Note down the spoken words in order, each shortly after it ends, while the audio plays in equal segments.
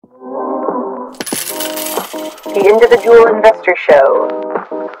The Individual Investor Show.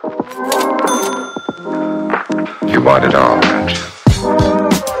 You want it all, don't you?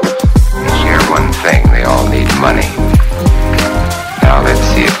 You hear one thing, they all need money. Now let's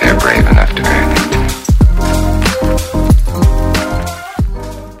see if they're brave enough to earn it.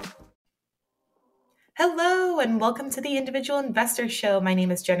 Hello, and welcome to the Individual Investor Show. My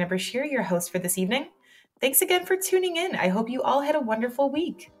name is Jenna Brashear, your host for this evening. Thanks again for tuning in. I hope you all had a wonderful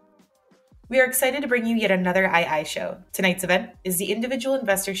week. We are excited to bring you yet another II show. Tonight's event is the Individual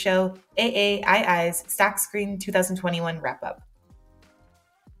Investor Show, AAII's Stock Screen 2021 Wrap-Up.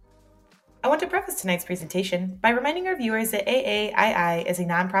 I want to preface tonight's presentation by reminding our viewers that AAII is a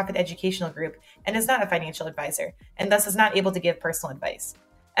nonprofit educational group and is not a financial advisor, and thus is not able to give personal advice.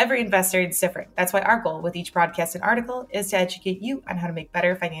 Every investor is different. That's why our goal with each broadcast and article is to educate you on how to make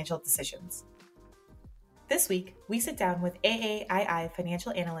better financial decisions. This week, we sit down with AAII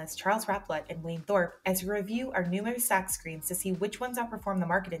financial analysts Charles Rapplett and Wayne Thorpe as we review our numerous stock screens to see which ones outperformed the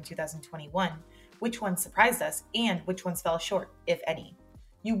market in 2021, which ones surprised us, and which ones fell short, if any.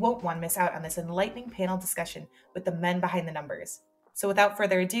 You won't want to miss out on this enlightening panel discussion with the men behind the numbers. So without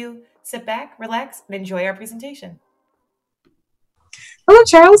further ado, sit back, relax, and enjoy our presentation. Hello,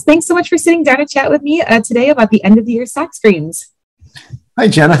 Charles. Thanks so much for sitting down to chat with me today about the end of the year stock screens. Hi,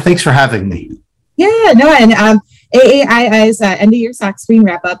 Jenna. Thanks for having me. Yeah, no, and AAII's end of year stock screen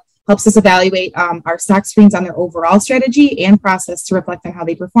wrap up helps us evaluate our stock screens on their overall strategy and process to reflect on how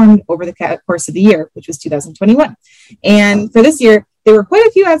they performed over the course of the year, which was 2021. And for this year, there were quite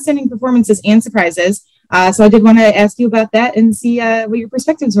a few outstanding performances and surprises. So I did want to ask you about that and see what your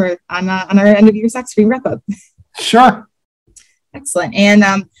perspectives were on our end of year stock screen wrap up. Sure. Excellent. And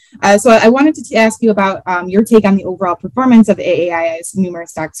so I wanted to ask you about your take on the overall performance of AAII's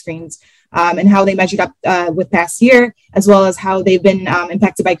numerous stock screens and how they measured up with past year, as well as how they've been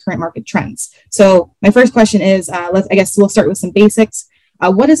impacted by current market trends. So my first question is, I guess we'll start with some basics.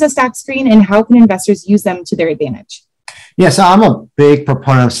 What is a stock screen and how can investors use them to their advantage? Yes, I'm a big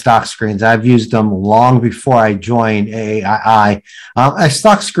proponent of stock screens. I've used them long before I joined AAII. A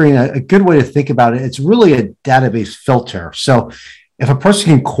stock screen, a good way to think about it, it's really a database filter. So if a person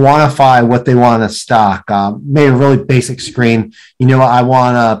can quantify what they want in a stock, maybe a really basic screen, I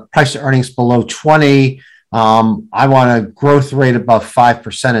want a price to earnings below 20. I want a growth rate above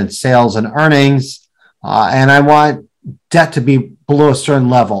 5% in sales and earnings. And I want debt to be below a certain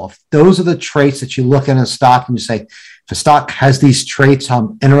level. If those are the traits that you look at in a stock and you say, if a stock has these traits,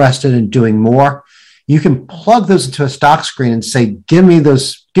 I'm interested in doing more. You can plug those into a stock screen and say, give me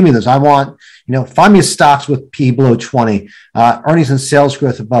those. I want, find me stocks with P below 20, earnings and sales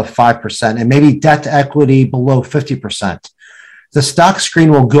growth above 5%, and maybe debt to equity below 50%. The stock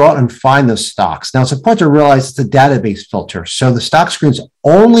screen will go out and find those stocks. Now, it's important to realize it's a database filter. So the stock screen's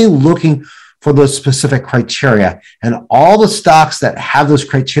only looking for those specific criteria, and all the stocks that have those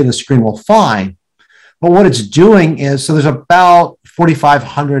criteria the screen will find. But what it's doing is, so there's about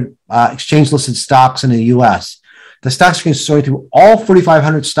 4,500 exchange-listed stocks in the U.S. The stock screen is sorting through all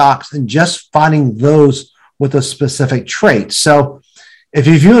 4,500 stocks and just finding those with those specific traits. So if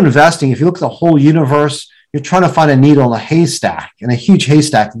you view investing, if you look at the whole universe, you're trying to find a needle in a haystack, in a huge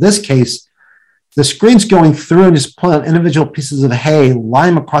haystack. In this case, the screen's going through and just pulling out individual pieces of hay,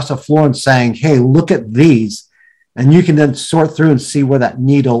 line them across the floor and saying, hey, look at these. And you can then sort through and see where that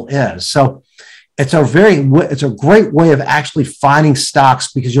needle is. So it's a great way of actually finding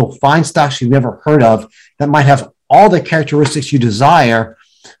stocks because you'll find stocks you've never heard of that might have all the characteristics you desire.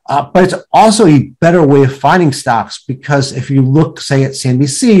 But it's also a better way of finding stocks because if you look, say, at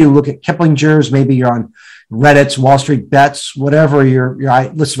CNBC, you look at Kiplinger's, maybe you're on Reddit's, Wall Street Bets, whatever your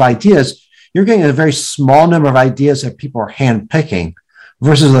list of ideas, you're getting a very small number of ideas that people are handpicking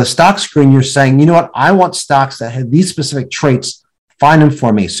versus a stock screen. You're saying, you know what, I want stocks that have these specific traits. Find them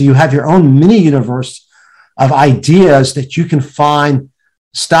for me. So you have your own mini universe of ideas that you can find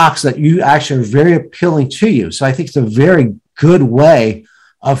stocks that you actually are very appealing to you. So I think it's a very good way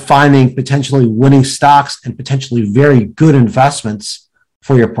of finding potentially winning stocks and potentially very good investments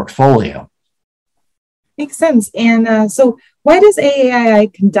for your portfolio. Makes sense. And so why does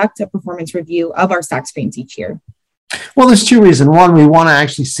AAII conduct a performance review of our stock screens each year? Well, there's two reasons. One, we want to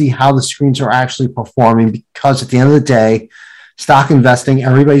actually see how the screens are actually performing because at the end of the day, stock investing,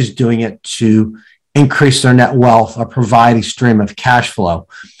 everybody's doing it to increase their net wealth or provide a stream of cash flow.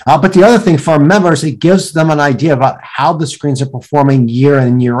 But the other thing for our members, it gives them an idea about how the screens are performing year in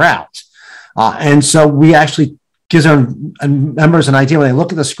and year out. And so we actually gives our members an idea when they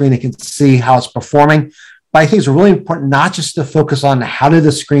look at the screen, they can see how it's performing. But I think it's really important not just to focus on how did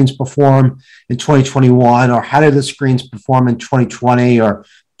the screens perform in 2021 or how did the screens perform in 2020 or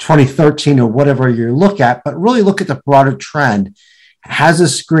 2013 or whatever you look at, but really look at the broader trend. Has a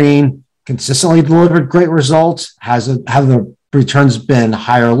screen consistently delivered great results? Have the returns been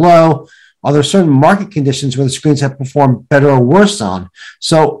high or low? Are there certain market conditions where the screens have performed better or worse on?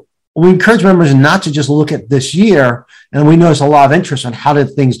 So we encourage members not to just look at this year, and we notice a lot of interest on how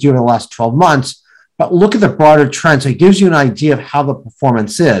did things do in the last 12 months, but look at the broader trend. So it gives you an idea of how the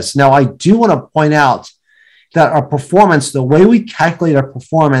performance is. Now, I do want to point out that our performance, the way we calculate our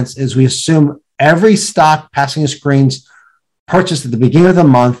performance is we assume every stock passing the screens purchased at the beginning of the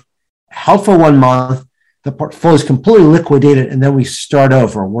month, held for 1 month, the portfolio is completely liquidated, and then we start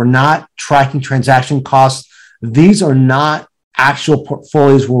over. We're not tracking transaction costs. These are not actual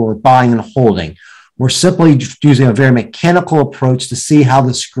portfolios where we're buying and holding. We're simply using a very mechanical approach to see how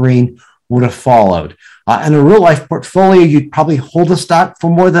the screen would have followed. In a real life portfolio, you'd probably hold a stock for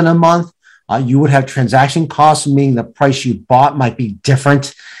more than a month. You would have transaction costs, meaning the price you bought might be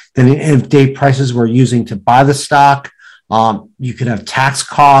different than the end-of-day prices we're using to buy the stock. You could have tax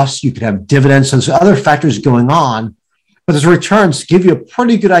costs, you could have dividends. So there's other factors going on, but those returns give you a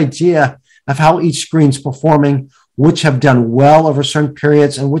pretty good idea of how each screen's performing, which have done well over certain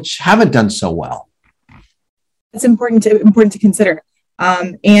periods and which haven't done so well. It's important to consider.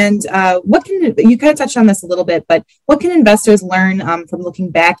 What can you kind of touched on this a little bit, but what can investors learn from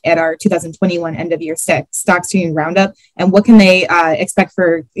looking back at our 2021 end of year stock screening roundup, and what can they expect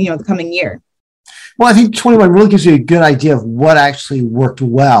for the coming year? Well, I think 21 really gives you a good idea of what actually worked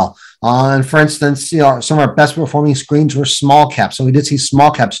well. And for instance, some of our best performing screens were small caps. So we did see small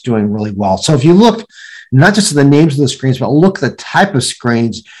caps doing really well. So if you look not just at the names of the screens, but look at the type of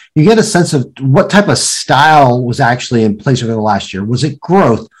screens, you get a sense of what type of style was actually in place over the last year. Was it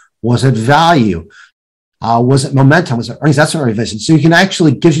growth? Was it value? Was it momentum? Was it earnings? That's not revision. So you can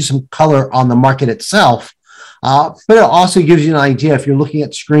actually give you some color on the market itself. But it also gives you an idea if you're looking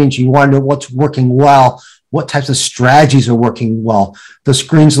at screens, you want to know what's working well, what types of strategies are working well. The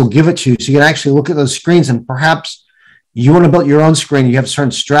screens will give it to you. So you can actually look at those screens, and perhaps you want to build your own screen. You have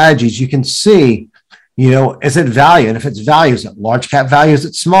certain strategies. You can see, is it value? And if it's value, is it large cap value? Is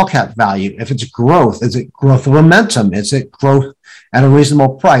it small cap value? If it's growth, is it growth of momentum? Is it growth at a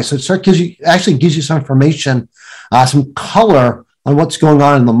reasonable price? So it actually gives you some information, some color on what's going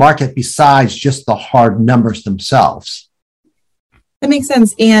on in the market besides just the hard numbers themselves. That makes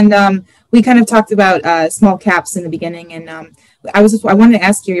sense. And we kind of talked about small caps in the beginning, and I wanted to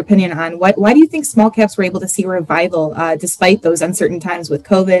ask your opinion on why do you think small caps were able to see a revival despite those uncertain times with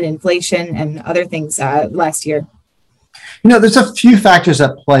COVID, inflation, and other things last year? There's a few factors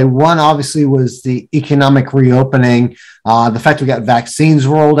at play. One, obviously, was the economic reopening, the fact we got vaccines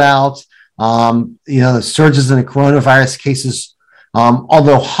rolled out, the surges in the coronavirus cases,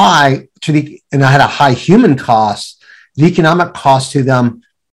 although high and I had a high human cost, the economic cost to them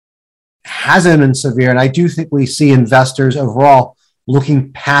hasn't been severe. And I do think we see investors overall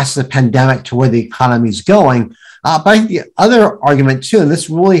looking past the pandemic to where the economy is going. But I think the other argument too, and this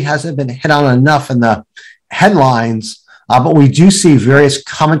really hasn't been hit on enough in the headlines, but we do see various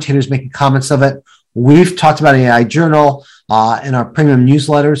commentators making comments of it. We've talked about in the AAII Journal in our premium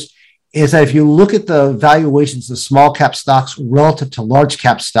newsletters, is that if you look at the valuations of small cap stocks relative to large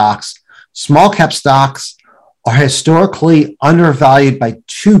cap stocks, small cap stocks are historically undervalued by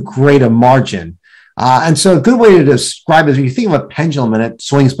too great a margin. And so a good way to describe it is if you think of a pendulum and it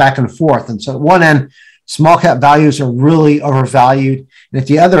swings back and forth. And so at one end, small cap values are really overvalued. And at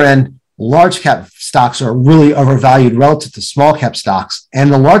the other end, large cap stocks are really overvalued relative to small cap stocks.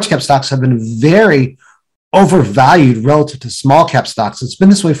 And the large cap stocks have been very overvalued relative to small cap stocks. It's been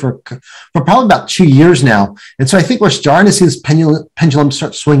this way for probably about 2 years now. And so I think we're starting to see this pendulum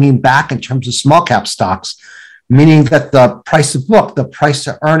start swinging back in terms of small cap stocks, meaning that the price of book, the price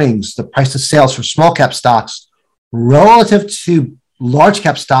to earnings, the price to sales for small cap stocks relative to large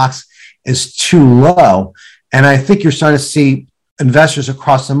cap stocks is too low. And I think you're starting to see investors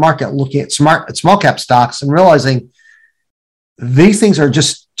across the market looking at small cap stocks and realizing these things are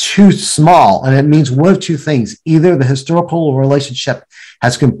just too small. And it means one of two things. Either the historical relationship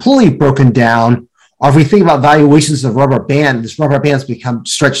has completely broken down, or if we think about valuations of rubber band, this rubber band's become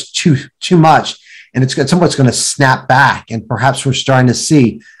stretched too much, and it's somewhat's going to snap back. And perhaps we're starting to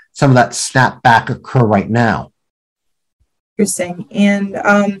see some of that snap back occur right now. Interesting. And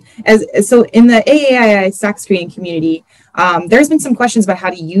so in the AAII stock screening community, there's been some questions about how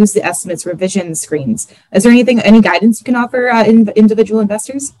to use the estimates revision screens. Is there any guidance you can offer individual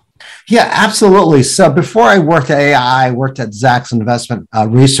investors? Yeah, absolutely. So before I worked at AAII, I worked at Zacks Investment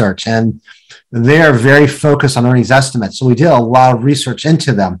Research. And they're very focused on earnings estimates. So we did a lot of research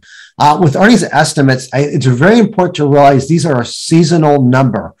into them. With earnings estimates, it's very important to realize these are a seasonal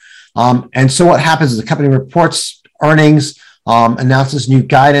number. And so what happens is the company reports earnings, announces new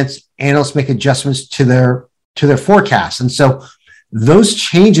guidance, analysts make adjustments to their forecasts. And so those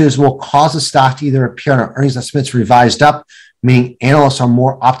changes will cause the stock to either appear on our earnings estimates revised up, meaning analysts are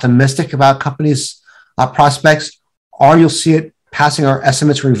more optimistic about companies' prospects, or you'll see it passing our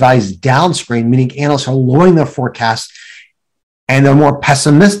estimates revised down screen, meaning analysts are lowering their forecasts and they're more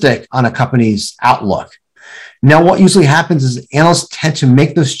pessimistic on a company's outlook. Now, what usually happens is analysts tend to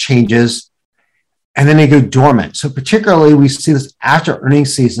make those changes and then they go dormant. So particularly we see this after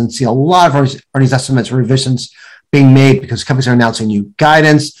earnings season, see a lot of earnings estimates revisions being made because companies are announcing new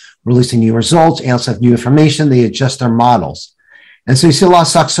guidance, releasing new results, analysts have new information, they adjust their models. And so you see a lot of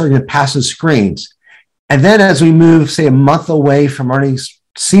stocks starting to pass those screens. And then as we move, say, a month away from earnings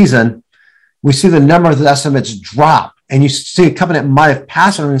season, we see the number of the estimates drop. And you see a company that might have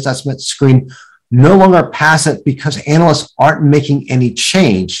passed an earnings estimate screen no longer pass it because analysts aren't making any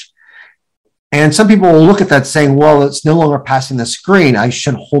change. And some people will look at that saying, well, it's no longer passing the screen. I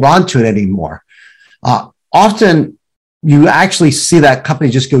shouldn't hold on to it anymore. Often you actually see that company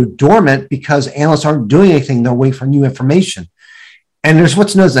just go dormant because analysts aren't doing anything. They're waiting for new information. And there's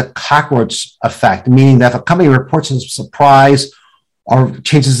what's known as a cockroach effect, meaning that if a company reports a surprise or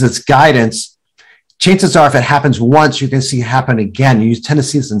changes its guidance, chances are if it happens once, you're going to see it happen again. You tend to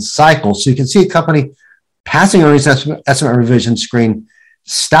see this in cycles. So you can see a company passing earnings estimate revision screen,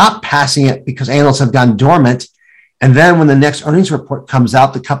 stop passing it because analysts have gone dormant. And then when the next earnings report comes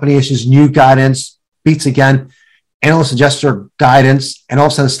out, the company issues new guidance, beats again, analysts adjust their guidance, and all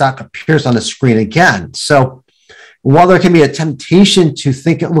of a sudden the stock appears on the screen again. So while there can be a temptation to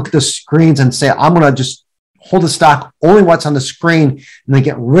look at the screens and say, I'm going to just hold the stock only what's on the screen and then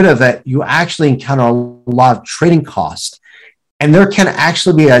get rid of it, you actually encounter a lot of trading costs. And there can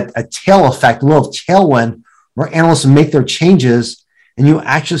actually be a tail effect, a little tailwind, where analysts make their changes and you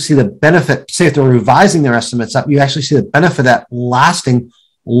actually see the benefit. Say if they're revising their estimates up, you actually see the benefit of that lasting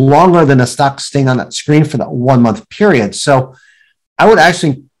longer than a stock staying on that screen for that 1 month period. So I would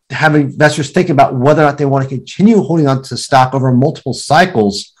actually have investors think about whether or not they want to continue holding on to stock over multiple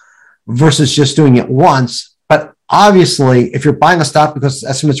cycles versus just doing it once. But obviously, if you're buying a stock because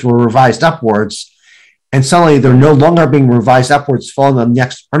estimates were revised upwards and suddenly they're no longer being revised upwards following the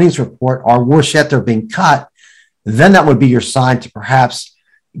next earnings report, or worse yet, they're being cut, then that would be your sign to perhaps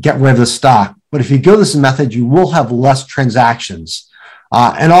get rid of the stock. But if you go this method, you will have less transactions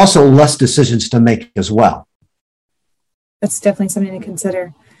and also less decisions to make as well. That's definitely something to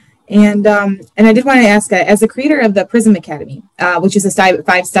consider. And I did want to ask, as a creator of the Prism Academy, which is a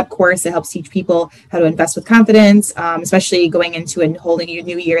 5-step course that helps teach people how to invest with confidence, especially going into a whole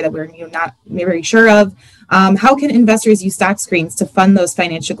new year that we're not very sure of, how can investors use stock screens to fund those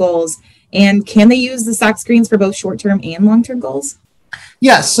financial goals? And can they use the stock screens for both short-term and long-term goals?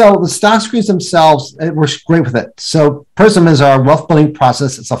 Yeah, so the stock screens themselves, it works great with it. So Prism is our wealth building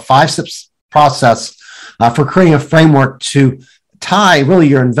process. It's a 5-step process for creating a framework to tie really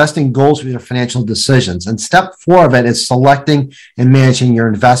your investing goals with your financial decisions. And step 4 of it is selecting and managing your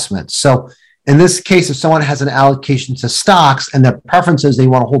investments. So in this case, if someone has an allocation to stocks and their preference is they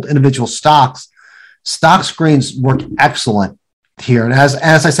want to hold individual stocks, stock screens work excellent here. And as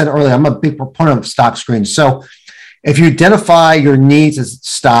I said earlier, I'm a big proponent of stock screens. So if you identify your needs as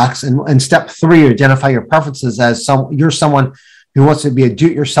stocks, and step 3, you identify your preferences as you're someone who wants to be a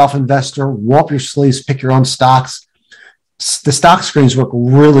do-it-yourself investor, roll up your sleeves, pick your own stocks, the stock screens work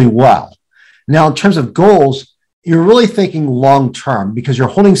really well. Now, in terms of goals, you're really thinking long-term because you're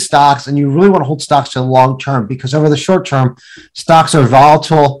holding stocks and you really want to hold stocks to the long term because over the short term, stocks are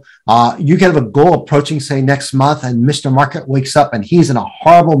volatile. You can have a goal approaching, say, next month, and Mr. Market wakes up and he's in a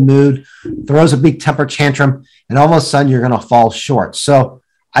horrible mood, throws a big temper tantrum, and all of a sudden you're going to fall short. So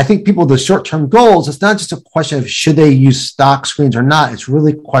I think people with the short-term goals, it's not just a question of should they use stock screens or not. It's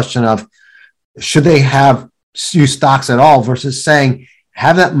really a question of should they use stocks at all versus saying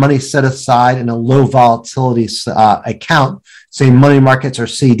have that money set aside in a low volatility account, say money markets or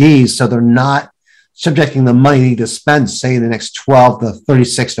CDs, so they're not subjecting the money to spend, say, in the next 12 to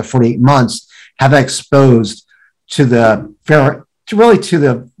 36 to 48 months, have that exposed to the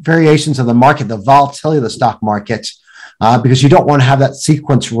variations of the market, the volatility of the stock market, because you don't want to have that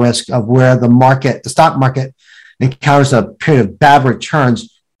sequence risk of where the stock market encounters a period of bad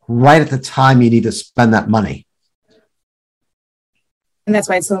returns right at the time you need to spend that money. And that's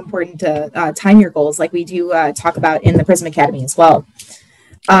why it's so important to time your goals, like we do talk about in the Prism Academy as well.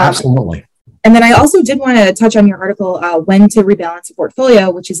 Absolutely. And then I also did want to touch on your article, When to Rebalance a Portfolio,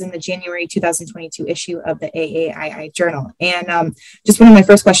 which is in the January 2022 issue of the AAII Journal. And just one of my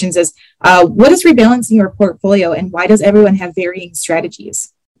first questions is, what is rebalancing your portfolio and why does everyone have varying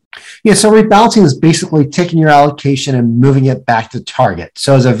strategies? Yeah, so rebalancing is basically taking your allocation and moving it back to target.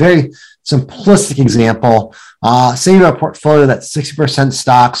 So as a very simplistic example, say you have a portfolio that's 60%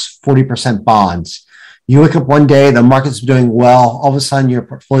 stocks, 40% bonds. You wake up one day, the market's doing well. All of a sudden, your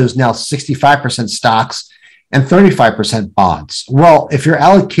portfolio is now 65% stocks and 35% bonds. Well, if your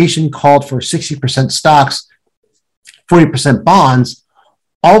allocation called for 60% stocks, 40% bonds,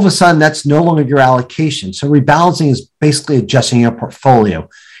 all of a sudden, that's no longer your allocation. So rebalancing is basically adjusting your portfolio.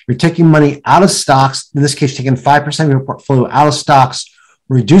 You're taking money out of stocks, in this case, taking 5% of your portfolio out of stocks,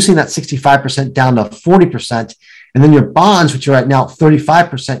 reducing that 65% down to 40%. And then your bonds, which are right now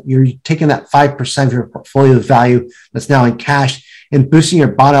 35%, you're taking that 5% of your portfolio value that's now in cash and boosting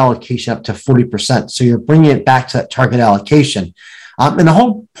your bond allocation up to 40%. So you're bringing it back to that target allocation. And the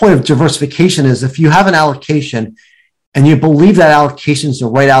whole point of diversification is if you have an allocation and you believe that allocation is the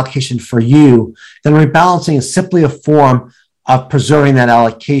right allocation for you, then rebalancing is simply a form of preserving that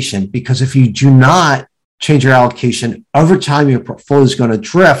allocation. Because if you do not change your allocation, over time, your portfolio is going to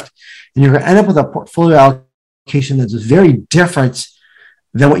drift and you're going to end up with a portfolio allocation that's very different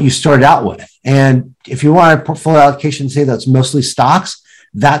than what you started out with. And if you want a portfolio allocation, say that's mostly stocks,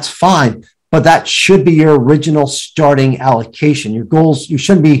 that's fine. But that should be your original starting allocation. Your goals, you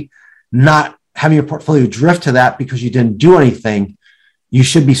shouldn't be not having your portfolio drift to that because you didn't do anything. You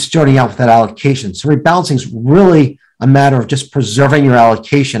should be starting out with that allocation. So rebalancing is really a matter of just preserving your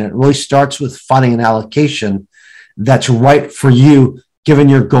allocation. It really starts with finding an allocation that's right for you, given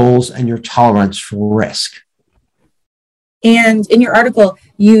your goals and your tolerance for risk. And in your article,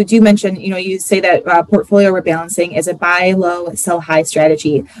 you do mention, you say that portfolio rebalancing is a buy low, sell high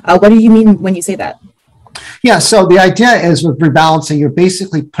strategy. What do you mean when you say that? Yeah, so the idea is with rebalancing, you're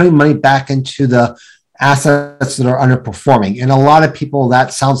basically putting money back into the assets that are underperforming. And a lot of people,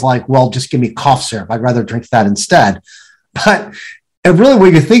 that sounds like, well, just give me cough syrup. I'd rather drink that instead. But and really,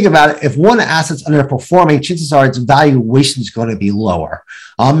 when you think about it, if one asset's underperforming, chances are its valuation is going to be lower.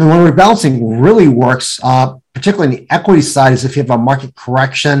 And when rebalancing really works, particularly in the equity side, is if you have a market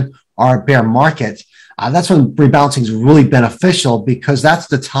correction or a bear market. That's when rebalancing is really beneficial because that's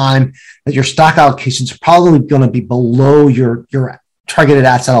the time that your stock allocations are probably going to be below your targeted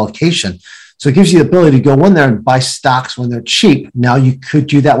asset allocation. So it gives you the ability to go in there and buy stocks when they're cheap. Now you could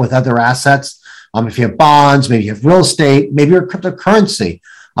do that with other assets. If you have bonds, maybe you have real estate, maybe you're cryptocurrency.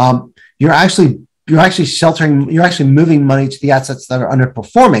 You're actually moving money to the assets that are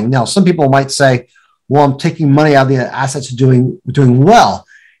underperforming. Now, some people might say, well, I'm taking money out of the assets doing well.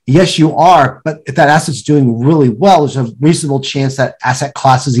 Yes, you are. But if that asset's doing really well, there's a reasonable chance that asset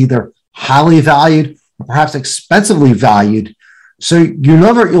class is either highly valued or perhaps expensively valued. So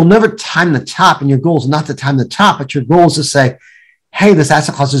you'll never time the top, and your goal is not to time the top, but your goal is to say, hey, this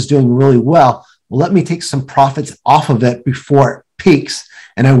asset class is doing really well. Well, let me take some profits off of it before it peaks.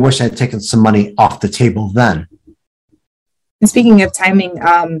 And I wish I had taken some money off the table then. And speaking of timing,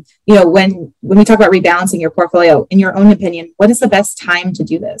 when we talk about rebalancing your portfolio, in your own opinion, what is the best time to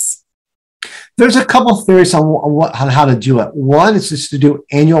do this? There's a couple of theories on how to do it. One is just to do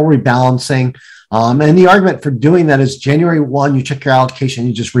annual rebalancing. And the argument for doing that is January 1, you check your allocation,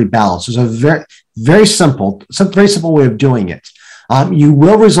 you just rebalance. There's a very simple way of doing it. You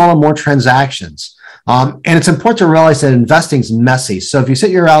will result in more transactions. And it's important to realize that investing is messy. So if you set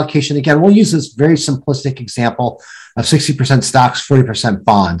your allocation, again, we'll use this very simplistic example of 60% stocks, 40%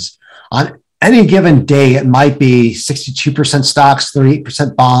 bonds. On any given day, it might be 62% stocks,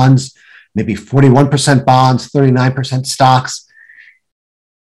 38% bonds, maybe 41% bonds, 39% stocks.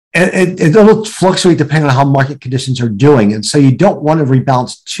 It'll fluctuate depending on how market conditions are doing. And so you don't want to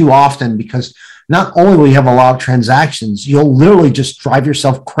rebalance too often because not only will you have a lot of transactions, you'll literally just drive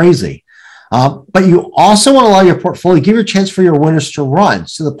yourself crazy. But you also want to allow your portfolio, give your chance for your winners to run.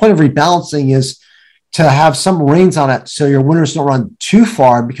 So the point of rebalancing is to have some reins on it so your winners don't run too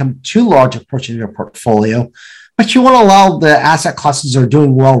far and become too large a portion of your portfolio. But you want to allow the asset classes that are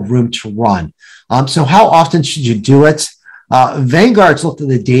doing well room to run. So how often should you do it? Vanguard's looked at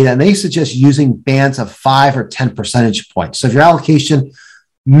the data and they suggest using bands of 5 or 10 percentage points. So if your allocation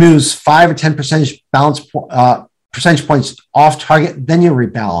moves 5 or 10 percentage points off target, then you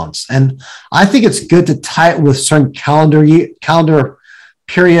rebalance. And I think it's good to tie it with certain calendar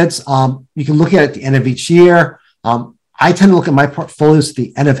periods. You can look at it at the end of each year. I tend to look at my portfolios at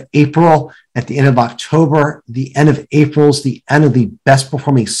the end of April, at the end of October. The end of April is the end of the best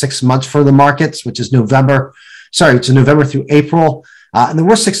performing 6 months for the markets, which is November. Sorry, it's November through April. And the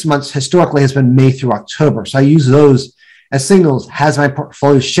worst 6 months historically has been May through October. So I use those as signals. Has my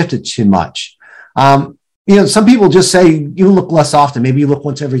portfolio shifted too much? Some people just say you look less often. Maybe you look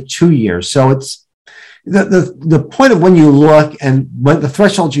once every 2 years. So it's the point of when you look and when the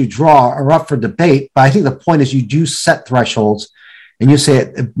thresholds you draw are up for debate. But I think the point is you do set thresholds and you say,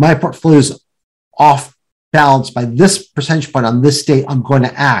 if my portfolio is off balance by this percentage point on this date, I'm going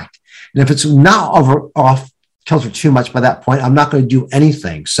to act. And if it's not off kilter too much by that point, I'm not going to do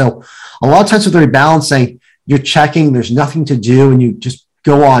anything. So a lot of times with the rebalancing, you're checking, there's nothing to do, and you just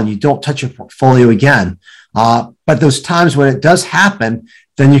go on. You don't touch your portfolio again. But those times when it does happen,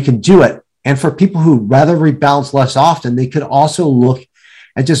 then you can do it. And for people who rather rebalance less often, they could also look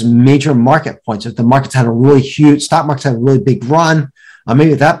at just major market points. If the market's had a really huge, stock market's had a really big run,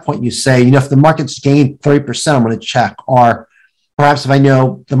 maybe at that point you say, if the market's gained 30%, I'm going to check. Or perhaps if I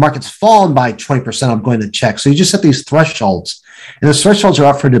know the market's fallen by 20%, I'm going to check. So you just set these thresholds. And those thresholds are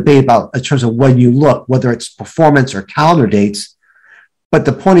up for debate about in terms of when you look, whether it's performance or calendar dates. But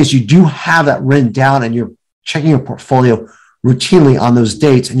the point is you do have that written down and you're checking your portfolio routinely on those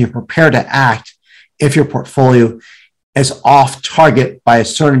dates, and you're prepared to act if your portfolio is off target by a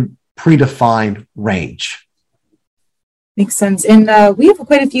certain predefined range. Makes sense. And we have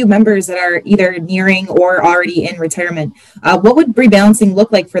quite a few members that are either nearing or already in retirement. What would rebalancing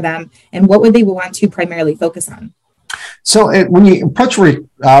look like for them, and what would they want to primarily focus on? So when you approach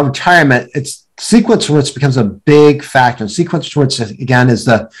retirement, it's sequence risk becomes a big factor. And sequence risk, again, is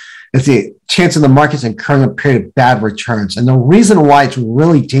the chance of the markets incurring a period of bad returns. And the reason why it's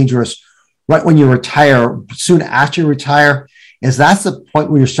really dangerous right when you retire, soon after you retire, is that's the point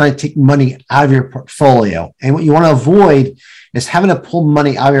where you're starting to take money out of your portfolio. And what you want to avoid is having to pull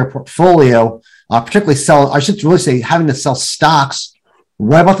money out of your portfolio, particularly having to sell stocks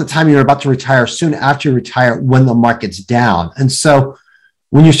right about the time you're about to retire, soon after you retire, when the market's down. And so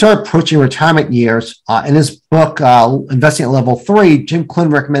when you start approaching retirement years, in his book, Investing at Level 3, Jim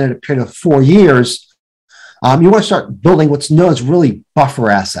Clinton recommended a period of 4 years. You want to start building what's known as really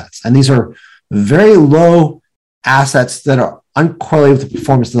buffer assets. And these are very low assets that are uncorrelated with the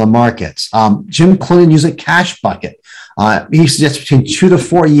performance of the markets. Jim Clinton used a cash bucket. He suggests between 2 to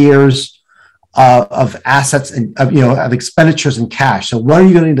 4 years of assets and of expenditures in cash. So what are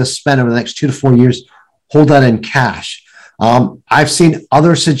you going to need to spend over the next 2 to 4 years? Hold that in cash. I've seen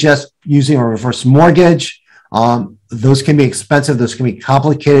others suggest using a reverse mortgage. Those can be expensive. Those can be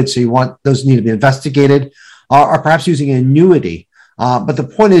complicated. So those need to be investigated, or perhaps using an annuity. But the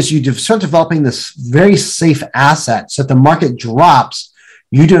point is you start developing this very safe asset. So if the market drops,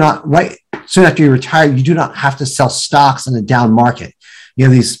 you do not, right soon after you retire, you do not have to sell stocks in a down market. You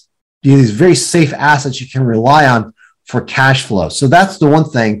have these very safe assets you can rely on for cash flow. So that's the one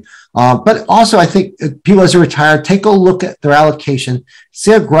thing. But also, I think people as they retire, take a look at their allocation,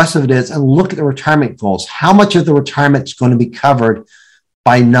 see how aggressive it is, and look at the retirement goals. How much of the retirement is going to be covered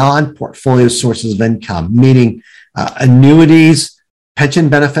by non-portfolio sources of income, meaning annuities, pension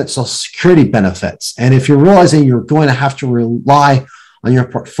benefits, Social Security benefits. And if you're realizing you're going to have to rely on your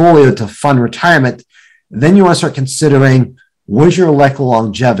portfolio to fund retirement, then you want to start considering, what is your likely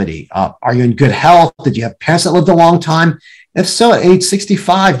longevity? Are you in good health? Did you have parents that lived a long time? If so, at age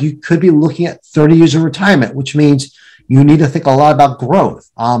 65, you could be looking at 30 years of retirement, which means you need to think a lot about growth.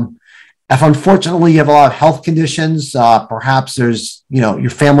 If unfortunately you have a lot of health conditions, perhaps there's, your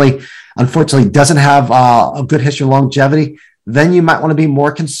family unfortunately doesn't have a good history of longevity, then you might want to be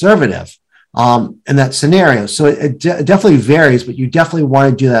more conservative in that scenario. So it definitely varies, but you definitely want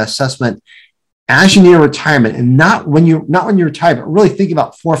to do that assessment as you near retirement, and not when you retire, but really think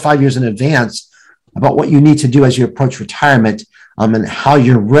about 4 or 5 years in advance about what you need to do as you approach retirement, and how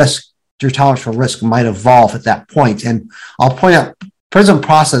your tolerance for risk might evolve at that point. And I'll point out, PRISM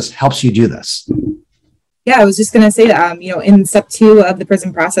process helps you do this. Yeah, I was just going to say that, in step 2 of the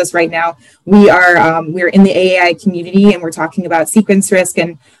PRISM process right now, we're in the AAI community, and we're talking about sequence risk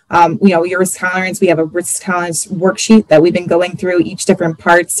and, your risk tolerance. We have a risk tolerance worksheet that we've been going through each different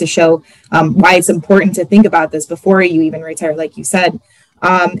parts to show why it's important to think about this before you even retire, like you said.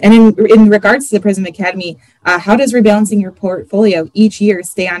 And in regards to the PRISM Academy, how does rebalancing your portfolio each year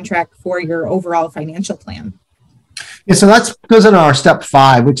stay on track for your overall financial plan? Yeah, so that goes into our step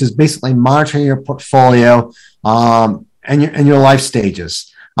 5, which is basically monitoring your portfolio and your life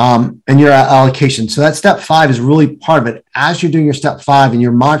stages and your allocation. So that step 5 is really part of it. As you're doing your step 5 and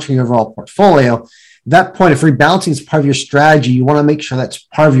you're monitoring your overall portfolio, at that point, if rebalancing is part of your strategy, you want to make sure that's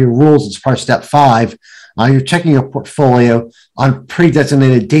part of your rules. It's part of step 5. You're checking your portfolio on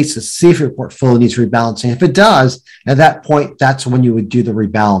pre-designated dates to see if your portfolio needs rebalancing. If it does, at that point, that's when you would do the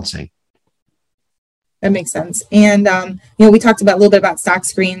rebalancing. That makes sense. And, we talked about a little bit about stock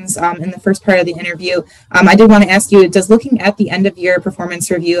screens in the first part of the interview. I did want to ask you, does looking at the end of year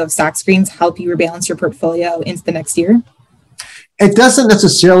performance review of stock screens help you rebalance your portfolio into the next year? It doesn't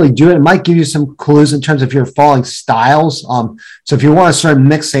necessarily do it. It might give you some clues in terms of your falling styles. So if you want a certain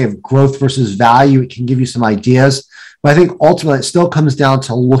mix, say, of growth versus value, it can give you some ideas. But I think ultimately it still comes down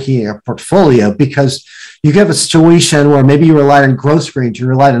to looking at your portfolio, because you have a situation where maybe you relied on growth screens, you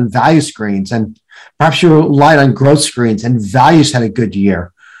relied on value screens, and perhaps you relied on growth screens and values had a good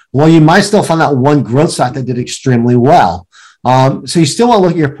year. Well, you might still find that one growth stock that did extremely well. So you still want to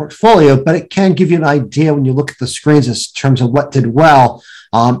look at your portfolio, but it can give you an idea when you look at the screens in terms of what did well.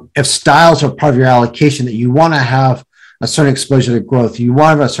 If styles are part of your allocation, that you want to have a certain exposure to growth, you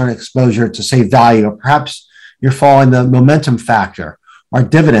want to have a certain exposure to, say, value, or perhaps you're following the momentum factor or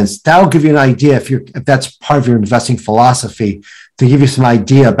dividends. That'll give you an idea if that's part of your investing philosophy, to give you some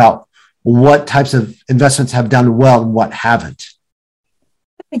idea about what types of investments have done well and what haven't.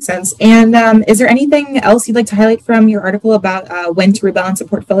 That makes sense. And is there anything else you'd like to highlight from your article about when to rebalance a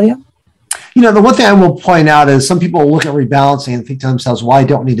portfolio? The one thing I will point out is some people look at rebalancing and think to themselves, well, I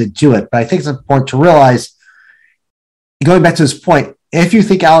don't need to do it. But I think it's important to realize, going back to this point, if you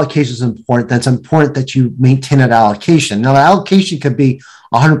think allocation is important, then it's important that you maintain that allocation. Now, the allocation could be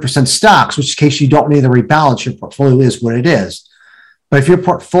 100% stocks, which case you don't need to rebalance. Your portfolio is what it is. But if your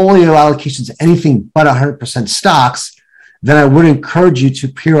portfolio allocation is anything but 100% stocks, then I would encourage you to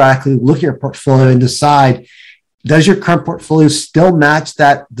periodically look at your portfolio and decide, does your current portfolio still match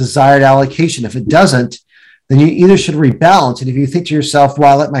that desired allocation? If it doesn't, then you either should rebalance. And if you think to yourself,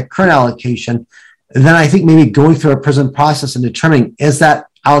 well, I like my current allocation, then I think maybe going through a prison process and determining, is that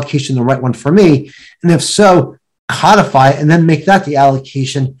allocation the right one for me? And if so, codify it and then make that the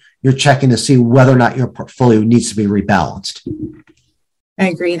allocation you're checking to see whether or not your portfolio needs to be rebalanced. I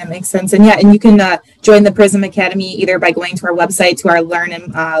agree. That makes sense. And you can join the Prism Academy either by going to our website, to our Learn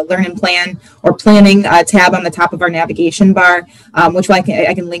and Plan or Planning tab on the top of our navigation bar, which I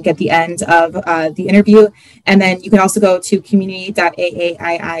can link at the end of the interview. And then you can also go to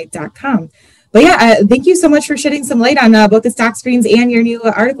community.aaii.com. But thank you so much for shedding some light on both the stock screens and your new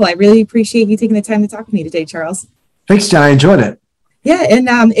article. I really appreciate you taking the time to talk with me today, Charles. Thanks, John. I enjoyed it. Yeah, and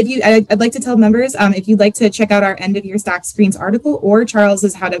I'd like to tell members, if you'd like to check out our end of year stock screens article or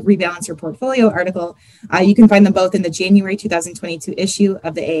Charles's How to Rebalance Your Portfolio article, you can find them both in the January 2022 issue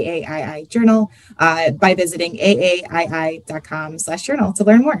of the AAII Journal by visiting aaii.com/journal to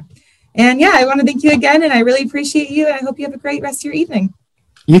learn more. And I want to thank you again, and I really appreciate you, and I hope you have a great rest of your evening.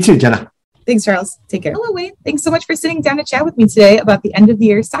 You too, Jenna. Thanks, Charles. Take care. Hello, Wayne. Thanks so much for sitting down to chat with me today about the end of the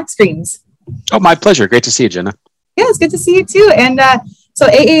year stock screens. Oh, my pleasure. Great to see you, Jenna. Yeah, it's good to see you too. And so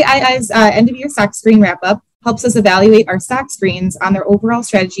AAII's end of year stock screen wrap up helps us evaluate our stock screens on their overall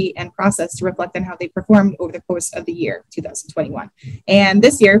strategy and process to reflect on how they performed over the course of the year 2021. And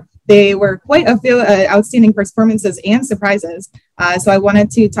this year, they were quite a few outstanding performances and surprises. So I wanted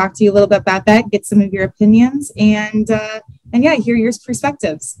to talk to you a little bit about that, get some of your opinions, and hear your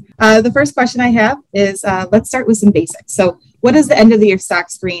perspectives. The first question I have is, let's start with some basics. So what does the end of the year stock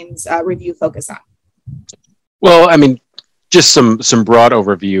screens review focus on? Well, I mean, just some broad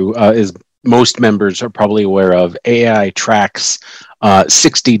overview is most members are probably aware of. AAII tracks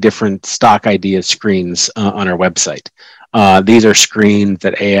 60 different stock idea screens on our website. These are screens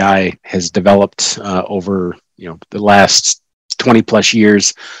that AAII has developed over the last 20 plus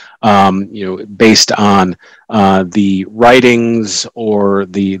years, based on the writings or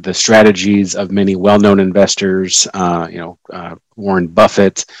the strategies of many well-known investors, Warren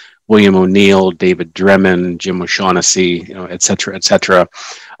Buffett, William O'Neill, David Dremen, Jim O'Shaughnessy, et cetera,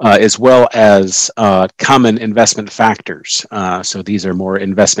 as well as common investment factors. So these are more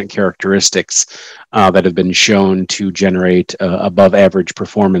investment characteristics that have been shown to generate above average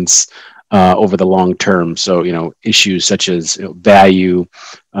performance over the long term. So, issues such as value,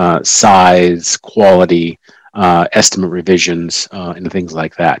 size, quality, estimate revisions, and things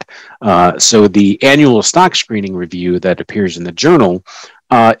like that. So the annual stock screening review that appears in the journal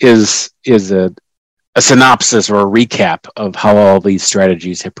is a synopsis or a recap of how all these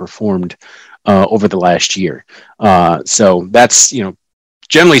strategies have performed over the last year. So that's,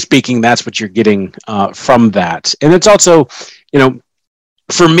 generally speaking, that's what you're getting from that. And it's also,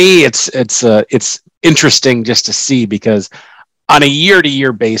 for me, it's interesting just to see, because on a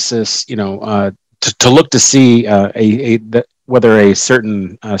year-to-year basis, to look to see whether a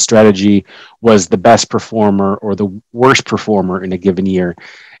certain strategy was the best performer or the worst performer in a given year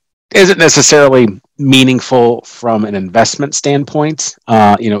isn't necessarily meaningful from an investment standpoint.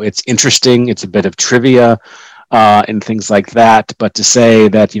 It's interesting. It's a bit of trivia. and things like that. But to say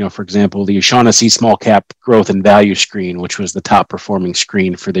that, for example, the O'Shaughnessy Small Cap Growth and Value screen, which was the top performing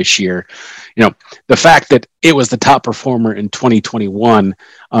screen for this year, the fact that it was the top performer in 2021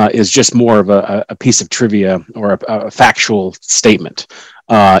 is just more of a piece of trivia or a factual statement.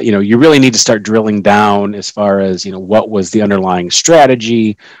 You really need to start drilling down as far as, what was the underlying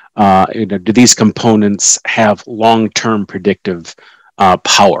strategy? Do these components have long-term predictive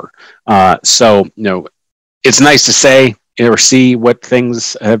power? So, it's nice to say or see what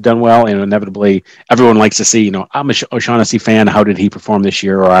things have done well, and inevitably everyone likes to see, I'm a O'Shaughnessy fan. How did he perform this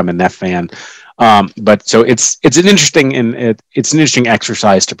year? Or I'm a Neff fan. But so it's an interesting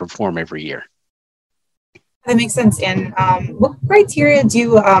exercise to perform every year. That makes sense. And what criteria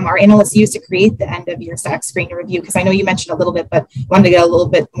do our analysts use to create the end of year stock screen review? Because I know you mentioned a little bit, but wanted to get a little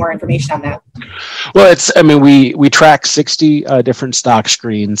bit more information on that. Well, we track 60 different stock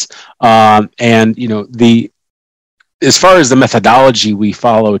screens, and as far as the methodology we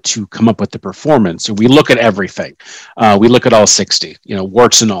follow to come up with the performance, so we look at everything. We look at all 60,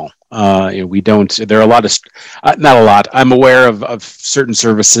 warts and all. We don't, there are a lot of, not a lot. I'm aware of certain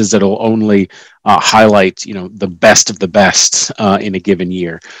services that will only highlight, the best of the best in a given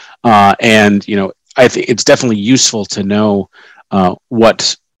year. And I think it's definitely useful to know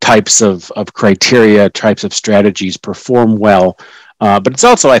what types of criteria, types of strategies perform well. But it's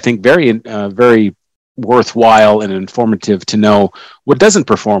also, I think, very worthwhile and informative to know what doesn't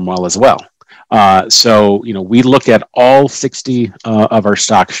perform well as well. So we look at all 60 of our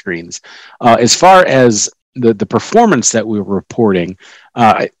stock screens. As far as the performance that we're reporting,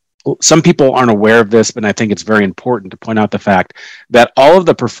 some people aren't aware of this, but I think it's very important to point out the fact that all of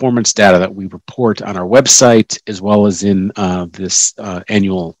the performance data that we report on our website, as well as in this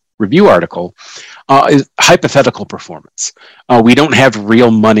annual review article, is hypothetical performance. We don't have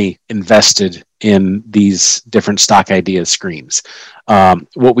real money invested in these different stock ideas screens.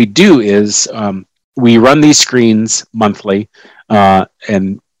 What we do is we run these screens monthly,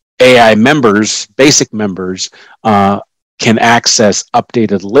 and AI members, basic members, can access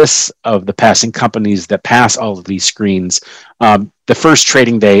updated lists of the passing companies that pass all of these screens the first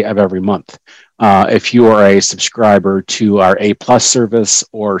trading day of every month. If you are a subscriber to our A+ service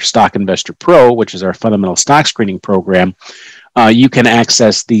or Stock Investor Pro, which is our fundamental stock screening program, you can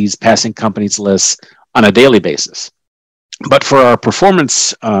access these passing companies lists on a daily basis. But for our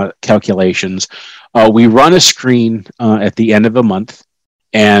performance calculations, we run a screen at the end of the month,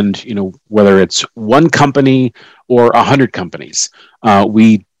 and whether it's one company or 100 companies,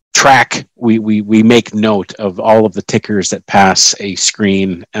 we track, we make note of all of the tickers that pass a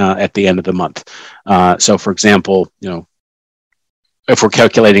screen at the end of the month. So for example, if we're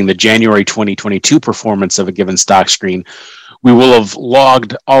calculating the January 2022 performance of a given stock screen, we will have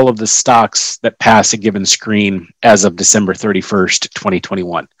logged all of the stocks that pass a given screen as of December 31st,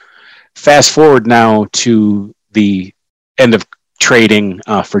 2021. Fast forward now to the end of trading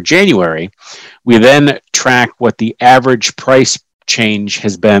for January. We then track what the average price change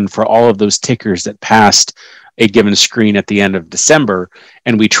has been for all of those tickers that passed a given screen at the end of December,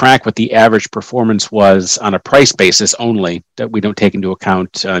 and we track what the average performance was on a price basis only, that we don't take into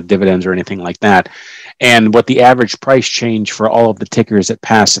account dividends or anything like that, and what the average price change for all of the tickers that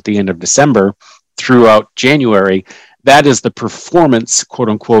passed at the end of December throughout January. That is the performance, quote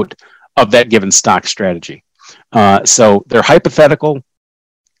unquote, of that given stock strategy. So they're hypothetical.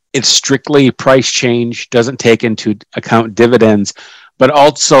 It's strictly price change, doesn't take into account dividends, but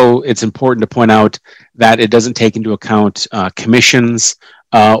also it's important to point out that it doesn't take into account commissions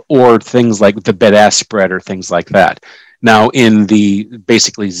or things like the bid-ask spread or things like that. Now, in the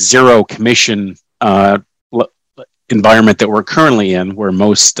basically zero commission environment that we're currently in, where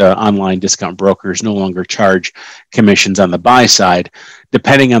most online discount brokers no longer charge commissions on the buy side,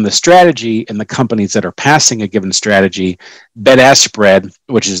 depending on the strategy and the companies that are passing a given strategy, bid-ask spread,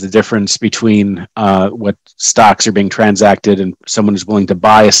 which is the difference between what stocks are being transacted and someone is willing to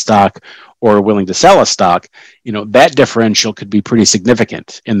buy a stock or willing to sell a stock, that differential could be pretty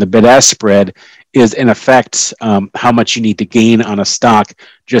significant. And the bid-ask spread is, in effect, how much you need to gain on a stock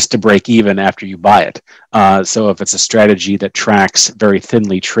just to break even after you buy it. So if it's a strategy that tracks very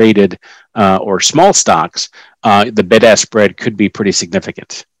thinly traded or small stocks, the bid-ask spread could be pretty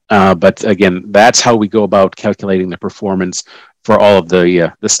significant. But again, that's how we go about calculating the performance for all of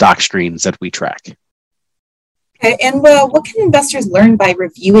the stock screens that we track. Okay, and what can investors learn by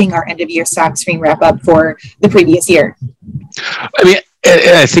reviewing our end-of-year stock screen wrap-up for the previous year? I mean,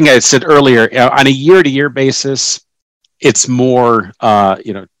 I think I said earlier, on a year-to-year basis, it's more,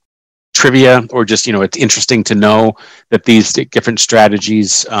 trivia or just, it's interesting to know that these different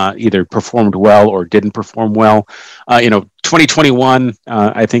strategies either performed well or didn't perform well. 2021,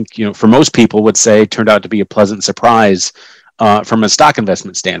 I think, for most people would say turned out to be a pleasant surprise from a stock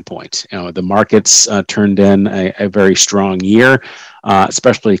investment standpoint. The markets turned in a very strong year,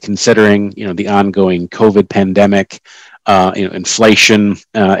 especially considering, the ongoing COVID pandemic, inflation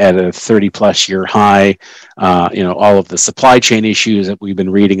at a 30-plus year high, all of the supply chain issues that we've been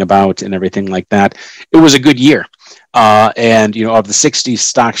reading about and everything like that. It was a good year. And, of the 60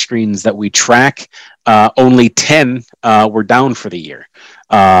 stock screens that we track, only 10 were down for the year.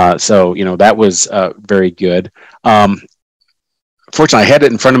 So, that was very good. Fortunately, I had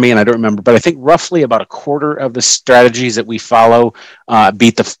it in front of me and I don't remember, but I think roughly about a quarter of the strategies that we follow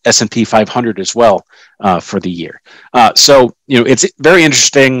beat the S&P 500 as well for the year. So, it's very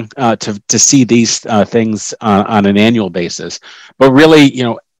interesting to see these things on an annual basis. But really,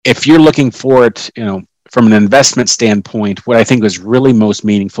 if you're looking for it, from an investment standpoint, what I think is really most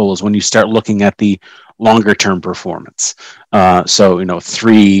meaningful is when you start looking at the longer term performance. So,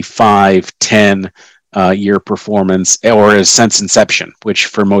 3, 5, 10 year performance, or as since inception, which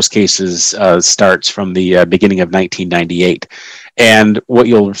for most cases starts from the beginning of 1998. And what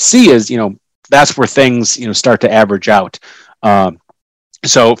you'll see is, that's where things, start to average out.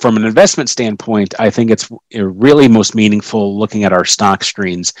 So from an investment standpoint, I think it's really most meaningful looking at our stock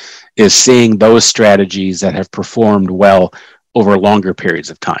screens is seeing those strategies that have performed well over longer periods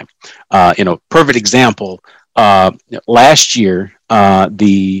of time. Perfect example, last year,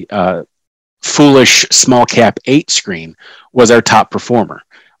 the foolish small cap 8 screen was our top performer.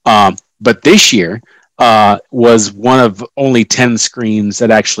 But this year was one of only 10 screens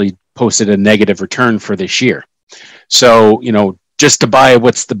that actually posted a negative return for this year. So, just to buy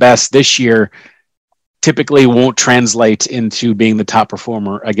what's the best this year typically won't translate into being the top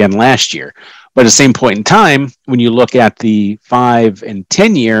performer again last year. But at the same point in time, when you look at the 5 and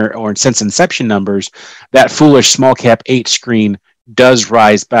 10 year or since inception numbers, that foolish small cap 8 screen does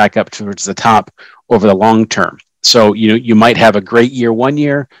rise back up towards the top over the long term. So you might have a great year one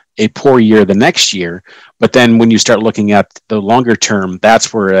year, a poor year the next year, but then when you start looking at the longer term,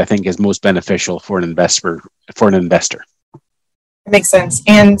 that's where I think is most beneficial for an investor. That makes sense.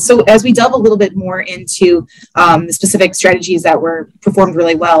 And so as we delve a little bit more into the specific strategies that were performed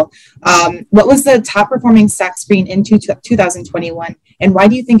really well, what was the top performing stock screen in 2021, and why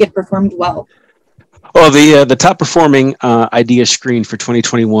do you think it performed well? Well, the top performing idea screen for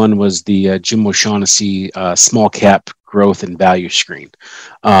 2021 was the Jim O'Shaughnessy small cap growth and value screen.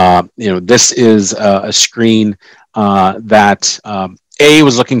 This is a screen that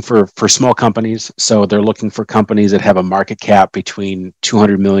was looking for small companies. So they're looking for companies that have a market cap between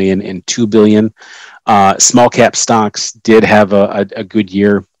 200 million and 2 billion. Small cap stocks did have a good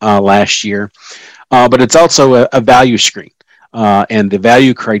year last year, but it's also a value screen. And the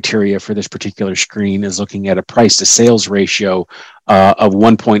value criteria for this particular screen is looking at a price to sales ratio of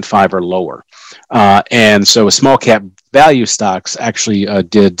 1.5 or lower. And so small cap value stocks actually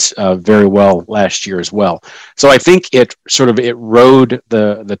did very well last year as well. So I think it rode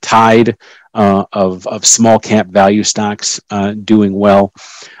the tide of small cap value stocks doing well.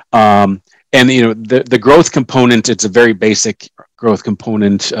 And the growth component, it's a very basic growth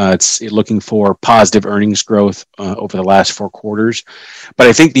component. It's looking for positive earnings growth over the last 4 quarters. But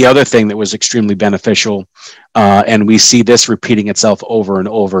I think the other thing that was extremely beneficial, and we see this repeating itself over and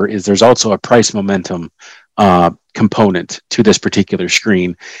over, is there's also a price momentum component to this particular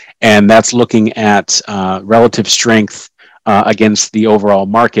screen. And that's looking at relative strength against the overall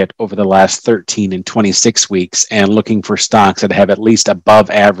market over the last 13 and 26 weeks, and looking for stocks that have at least above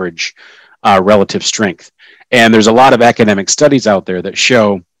average relative strength. And there's a lot of academic studies out there that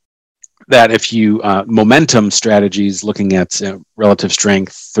show that if you momentum strategies looking at relative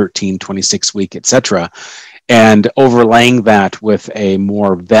strength, 13, 26 week, etc., and overlaying that with a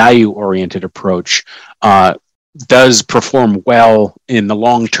more value-oriented approach, does perform well in the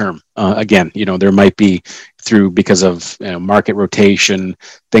long term. Again, there might be because of market rotation,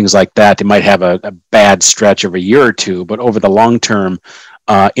 things like that. It might have a bad stretch of a year or two, but over the long term,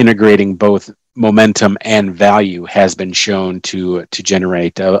 integrating both momentum and value has been shown to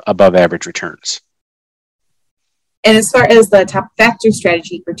generate above average returns. And as far as the top factor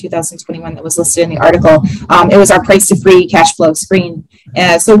strategy for 2021 that was listed in the article, it was our price to free cash flow screen.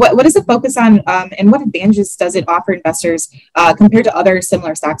 So what does it focus on, and what advantages does it offer investors compared to other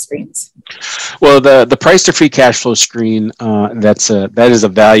similar stock screens? Well, the price to free cash flow screen, that is a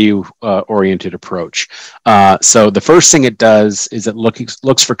value oriented approach. So the first thing it does is it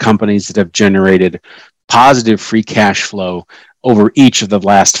looks for companies that have generated positive free cash flow over each of the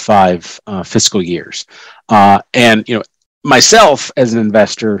last 5 fiscal years. And myself as an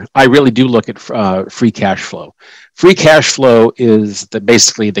investor, I really do look at free cash flow. Free cash flow is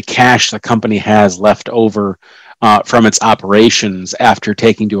basically the cash the company has left over from its operations after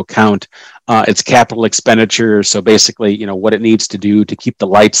taking into account its capital expenditures. So basically, what it needs to do to keep the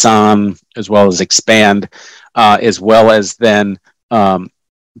lights on, as well as expand, as well as then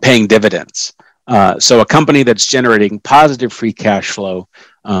paying dividends. So a company that's generating positive free cash flow,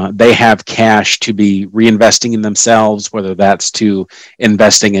 they have cash to be reinvesting in themselves, whether that's to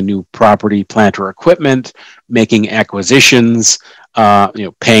investing in new property, plant, or equipment, making acquisitions,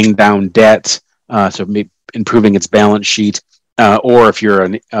 paying down debt, so improving its balance sheet, or if you're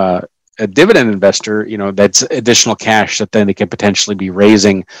a dividend investor, that's additional cash that then they can potentially be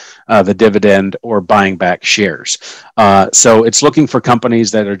raising the dividend or buying back shares. So it's looking for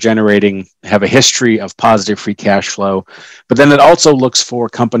companies that have a history of positive free cash flow, but then it also looks for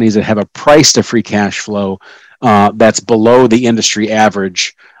companies that have a price to free cash flow that's below the industry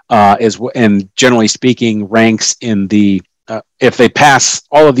average, and generally speaking, ranks in the if they pass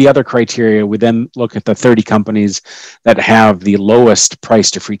all of the other criteria, we then look at the 30 companies that have the lowest price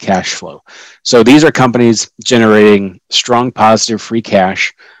to free cash flow. So these are companies generating strong positive free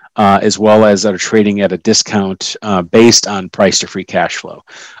cash, as well as that are trading at a discount based on price to free cash flow.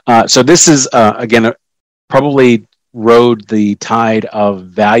 So this is, again, probably rode the tide of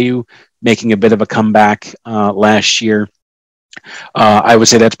value, making a bit of a comeback last year. I would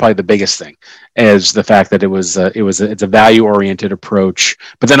say that's probably the biggest thing, is the fact that it's a value oriented approach,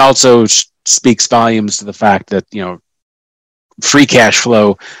 but then also speaks volumes to the fact that free cash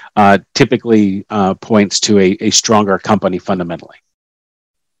flow typically points to a stronger company fundamentally.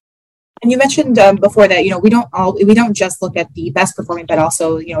 And you mentioned before that we don't just look at the best performing, but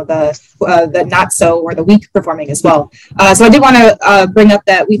also the not so or the weak performing as well. So I did want to bring up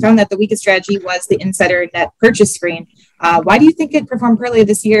that we found that the weakest strategy was the insider net purchase screen. Why do you think it performed poorly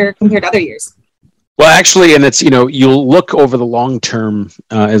this year compared to other years? Well, actually, and it's, you'll look over the long term,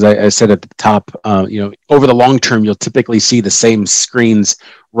 as I said at the top, over the long term, you'll typically see the same screens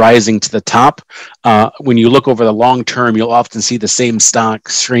rising to the top. When you look over the long term, you'll often see the same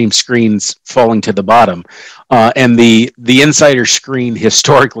screens falling to the bottom. And the insider screen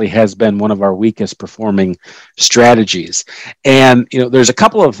historically has been one of our weakest performing strategies. And, there's a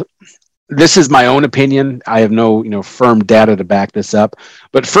couple of, this is my own opinion. I have no, firm data to back this up.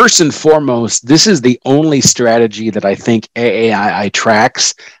 But first and foremost, this is the only strategy that I think AAII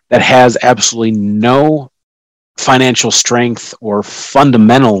tracks that has absolutely no financial strength or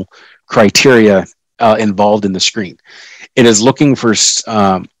fundamental criteria involved in the screen. It is looking for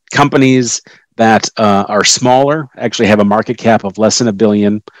companies that are smaller, actually have a market cap of less than $1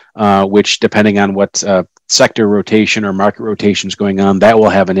 billion, which, depending on what sector rotation or market rotation is going on, that will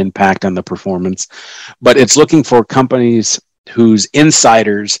have an impact on the performance. But it's looking for companies whose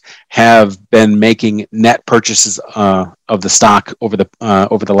insiders have been making net purchases of the stock over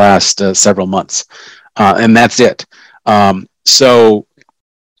the last several months, and that's it. So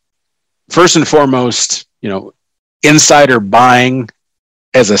first and foremost, insider buying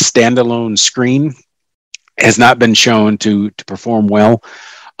as a standalone screen has not been shown to perform well.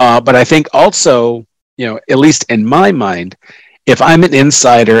 But I think also, at least in my mind, if I'm an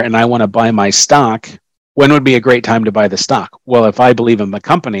insider and I want to buy my stock, when would be a great time to buy the stock? Well, if I believe in the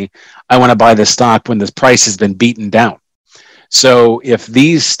company, I want to buy the stock when the price has been beaten down. So if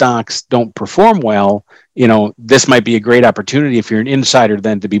these stocks don't perform well, this might be a great opportunity if you're an insider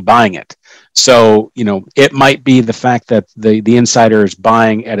then to be buying it. So, it might be the fact that the insider is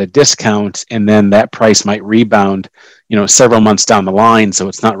buying at a discount, and then that price might rebound, several months down the line. So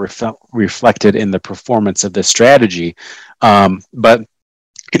it's not reflected in the performance of this strategy. But,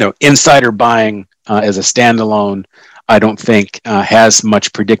 insider buying as a standalone, I don't think has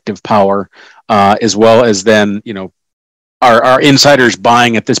much predictive power, as well as then, our insiders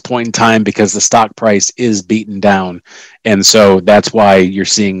buying at this point in time because the stock price is beaten down. And so that's why you're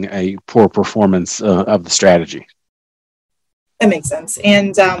seeing a poor performance of the strategy. That makes sense.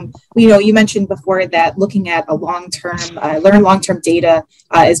 And, you mentioned before that looking at a long-term data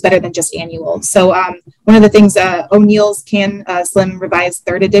is better than just annual. So one of the things, O'Neill's Can Slim Revised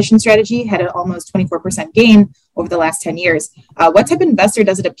third edition strategy had an almost 24% gain over the last 10 years. What type of investor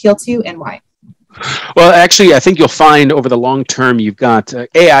does it appeal to and why? Well, actually, I think you'll find over the long term, you've got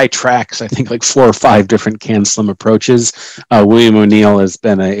AI tracks, I think, like 4 or 5 different Can Slim approaches. William O'Neill has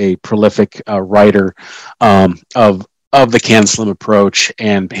been a prolific writer of the Can Slim approach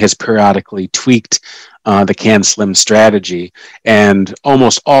and has periodically tweaked the Can Slim strategy. And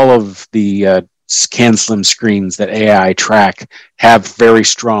almost all of the CanSlim screens that AAII track have very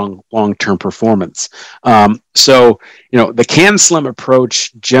strong long-term performance. So, the CanSlim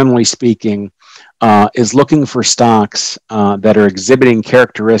approach, generally speaking, is looking for stocks that are exhibiting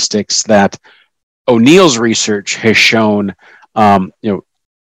characteristics that O'Neill's research has shown.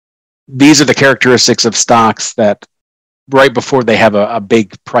 These are the characteristics of stocks that right before they have a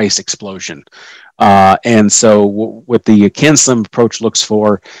big price explosion. And so what the CanSlim approach looks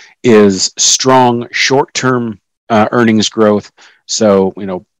for is strong short-term earnings growth. So,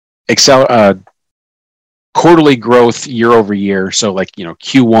 quarterly growth year over year. So like,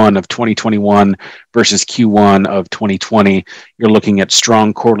 Q1 of 2021 versus Q1 of 2020, you're looking at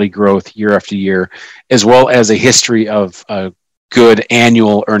strong quarterly growth year after year, as well as a history of good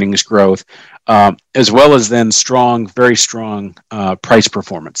annual earnings growth, as well as then very strong price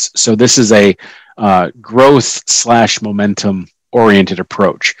performance. So this is a growth/momentum oriented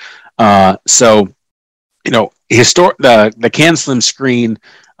approach. The CanSlim screen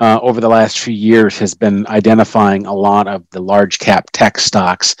over the last few years has been identifying a lot of the large cap tech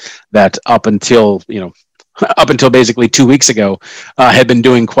stocks that up until basically 2 weeks ago, had been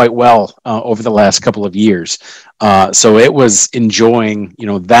doing quite well over the last couple of years. So it was enjoying,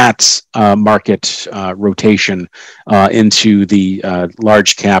 that market rotation into the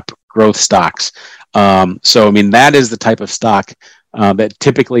large cap growth stocks. That is the type of stock that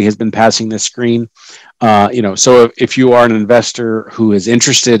typically has been passing this screen. So if you are an investor who is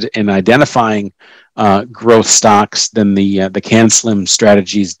interested in identifying growth stocks, then the CanSlim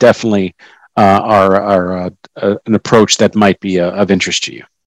strategies definitely are an approach that might be of interest to you.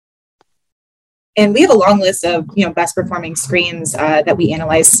 And we have a long list of best performing screens that we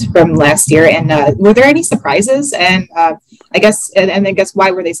analyzed from last year. And were there any surprises? And I guess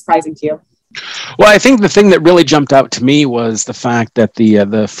why were they surprising to you? Well, I think the thing that really jumped out to me was the fact that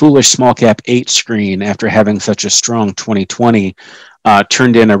the foolish small cap 8 screen, after having such a strong 2020,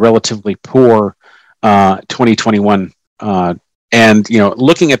 turned in a relatively poor 2021. And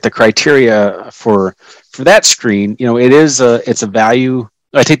looking at the criteria for that screen, it's a value.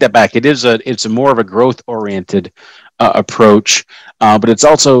 I take that back. It's a more of a growth oriented approach, but it's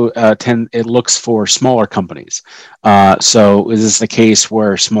also it looks for smaller companies. So is this the case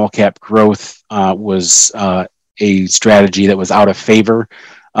where small cap growth was a strategy that was out of favor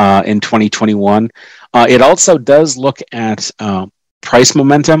in 2021? It also does look at price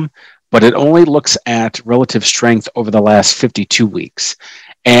momentum, but it only looks at relative strength over the last 52 weeks.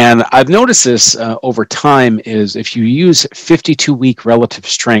 And I've noticed this over time is if you use 52-week relative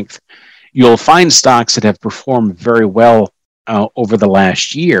strength, you'll find stocks that have performed very well over the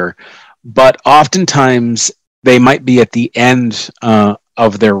last year, but oftentimes they might be at the end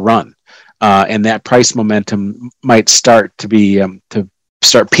of their run, and that price momentum might start to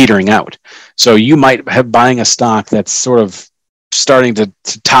start petering out. So you might have buying a stock that's sort of starting to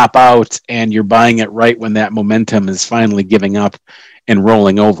top out, and you're buying it right when that momentum is finally giving up and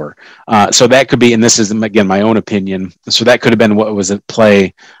rolling over. So that could be, and this is again my own opinion, so that could have been what was at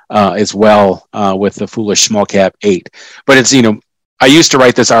play as well with the foolish small cap 8. But it's, I used to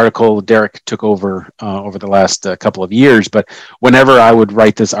write this article. Derek took over the last couple of years, but whenever I would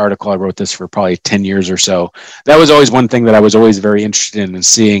write this article, I wrote this for probably 10 years or so. That was always one thing that I was always very interested in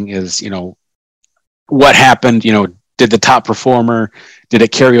seeing is, what happened, did the top performer, did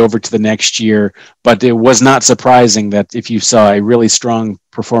it carry over to the next year? But it was not surprising that if you saw a really strong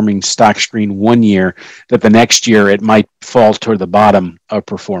performing stock screen one year, that the next year it might fall toward the bottom of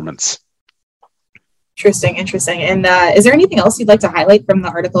performance. Interesting. And is there anything else you'd like to highlight from the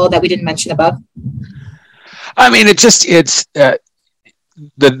article that we didn't mention above? I mean, it's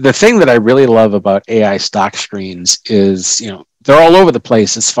the thing that I really love about AI stock screens is, they're all over the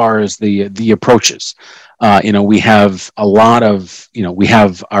place as far as the approaches. We have a lot of, we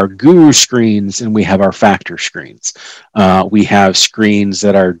have our guru screens and we have our factor screens. We have screens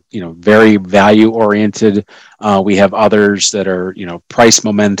that are, very value oriented. We have others that are, price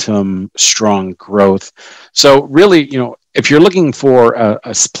momentum, strong growth. So really, if you're looking for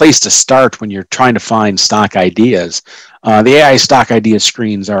a place to start when you're trying to find stock ideas, the AI stock idea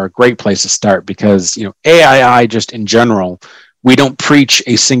screens are a great place to start because, AAII just in general, we don't preach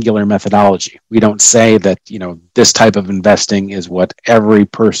a singular methodology. We don't say that, this type of investing is what every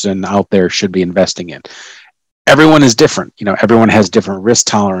person out there should be investing in. Everyone is different. Everyone has different risk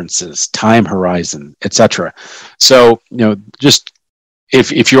tolerances, time horizon, etc. So, just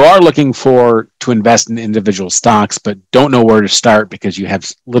if you are looking to invest in individual stocks, but don't know where to start because you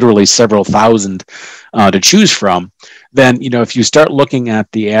have literally several thousand to choose from, then if you start looking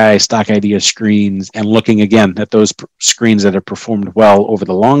at the AI stock idea screens and looking again at those screens that have performed well over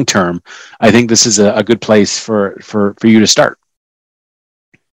the long term, I think this is a good place for you to start.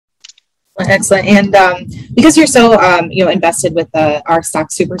 Excellent. And because you're so invested with our Stock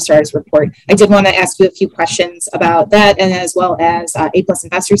Superstars report, I did want to ask you a few questions about that, and as well as A+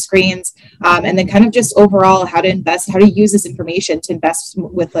 investor screens, and then kind of just overall how to invest, how to use this information to invest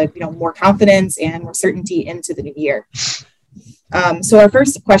with more confidence and more certainty into the new year. So our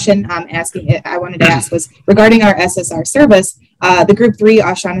first question I wanted to ask was regarding our SSR service. The Group 3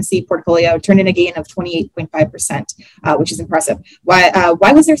 O'Shaughnessy portfolio turned in a gain of 28.5%, which is impressive. Why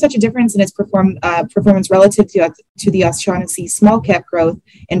was there such a difference in its performance relative to the O'Shaughnessy small cap growth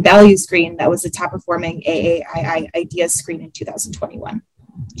and value screen that was the top performing AAII ideas screen in 2021?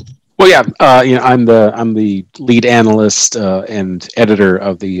 Well, yeah, I'm the lead analyst and editor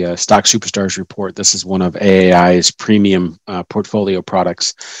of the Stock Superstars report. This is one of AAI's premium portfolio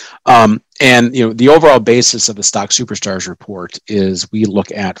products, and the overall basis of the Stock Superstars report is we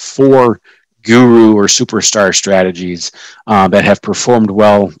look at 4 guru or superstar strategies that have performed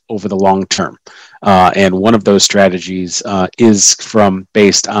well over the long term. And one of those strategies is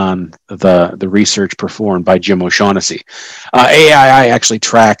based on the research performed by Jim O'Shaughnessy. AAII actually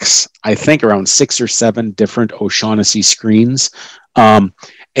tracks, I think, around 6 or 7 different O'Shaughnessy screens.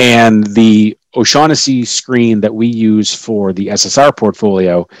 And the O'Shaughnessy screen that we use for the SSR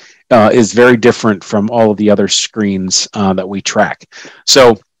portfolio is very different from all of the other screens that we track.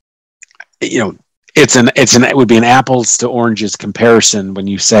 So, it would be an apples to oranges comparison when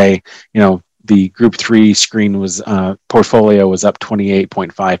you say, the Group 3 screen was portfolio was up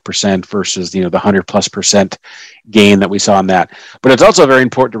 28.5% versus the 100+% gain that we saw in that. But it's also very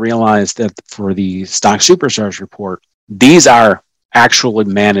important to realize that for the Stock Superstars report, these are actually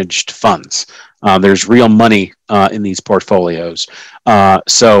managed funds. There's real money in these portfolios.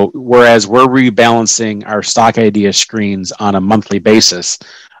 So whereas we're rebalancing our stock idea screens on a monthly basis,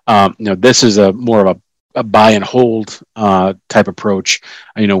 this is more of a buy and hold type approach.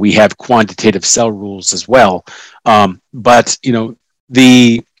 We have quantitative sell rules as well. But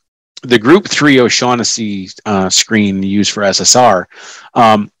the Group 3 O'Shaughnessy screen used for SSR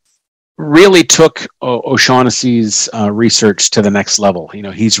really took O'Shaughnessy's research to the next level.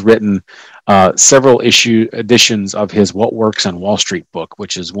 He's written several editions of his What Works on Wall Street book,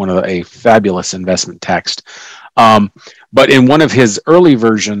 which is a fabulous investment text. But in one of his early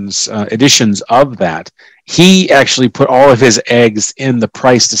editions of that, he actually put all of his eggs in the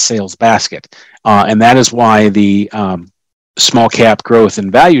price to sales basket. And that is why the small cap growth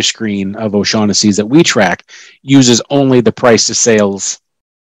and value screen of O'Shaughnessy's that we track uses only the price to sales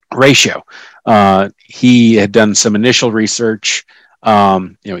ratio. He had done some initial research.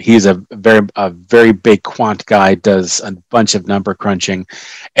 He's a very big quant guy, does a bunch of number crunching.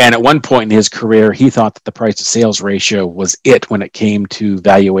 And at one point in his career, he thought that the price to sales ratio was it when it came to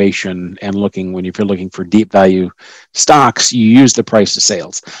valuation and if you're looking for deep value stocks, you use the price to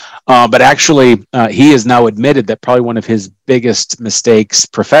sales. But actually, he has now admitted that probably one of his biggest mistakes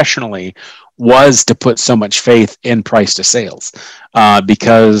professionally was to put so much faith in price to sales,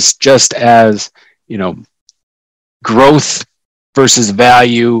 because just as growth versus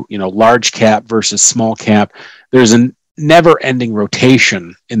value, large cap versus small cap, there's a never-ending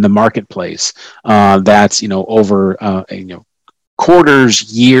rotation in the marketplace that's over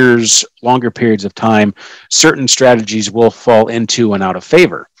quarters, years, longer periods of time. Certain strategies will fall into and out of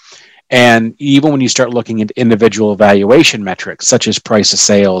favor. And even when you start looking at individual valuation metrics, such as price to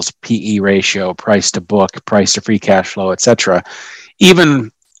sales, PE ratio, price to book, price to free cash flow, etc.,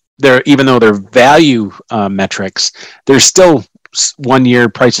 even though they're value metrics, there's still 1 year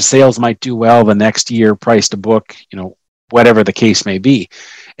price to sales might do well, the next year price to book, whatever the case may be.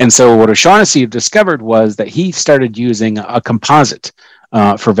 And so what O'Shaughnessy discovered was that he started using a composite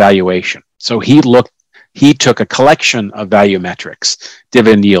for valuation. So he took a collection of value metrics: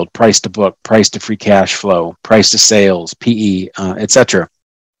 dividend yield, price to book, price to free cash flow, price to sales, PE, etc.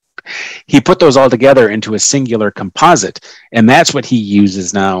 He put those all together into a singular composite, and that's what he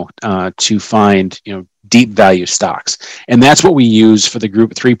uses now to find deep value stocks. And that's what we use for the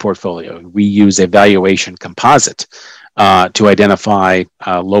Group 3 portfolio. We use a valuation composite to identify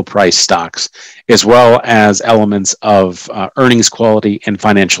low price stocks, as well as elements of earnings quality and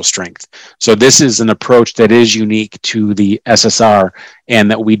financial strength. So this is an approach that is unique to the SSR and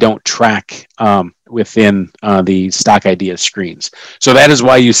that we don't track within the stock idea screens. So that is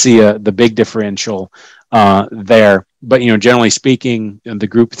why you see the big differential there. But generally speaking, the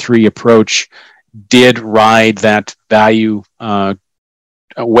Group 3 approach did ride that value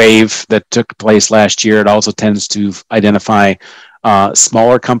wave that took place last year. It also tends to identify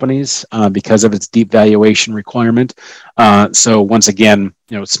smaller companies because of its deep valuation requirement. So once again,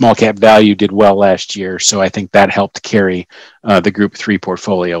 small cap value did well last year. So I think that helped carry the Group 3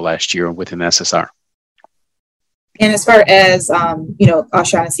 portfolio last year within SSR. And as far as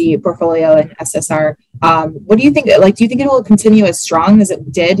O'Shaughnessy portfolio and SSR, what do you think? Like, do you think it will continue as strong as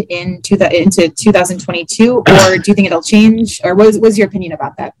it did into 2022, or do you think it'll change? Or what was your opinion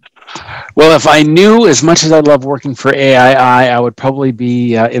about that? Well, if I knew as much as I love working for AAII, I would probably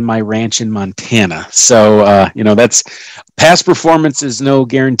be in my ranch in Montana. So, that's past performance is no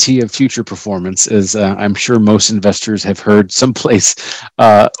guarantee of future performance, as I'm sure most investors have heard someplace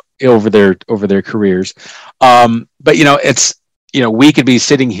over their careers. But it's we could be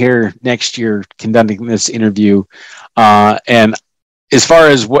sitting here next year conducting this interview, and as far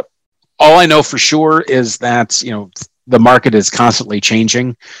as all I know for sure is that the market is constantly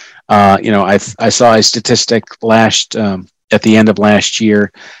changing. I saw a statistic at the end of last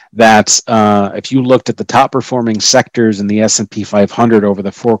year that if you looked at the top performing sectors in the S&P 500 over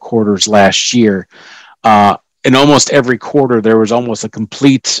the 4 quarters last year, in almost every quarter, there was almost a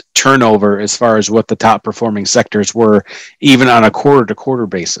complete turnover as far as what the top performing sectors were, even on a quarter to quarter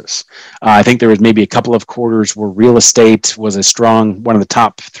basis. I think there was maybe a couple of quarters where real estate was a strong, one of the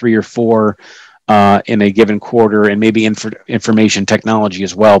top 3 or 4 in a given quarter, and maybe information technology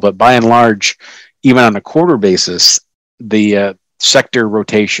as well. But by and large, even on a quarter basis, the sector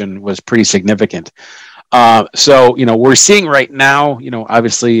rotation was pretty significant. So we're seeing right now,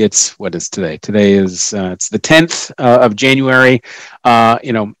 obviously what is today? Today is it's the 10th of January.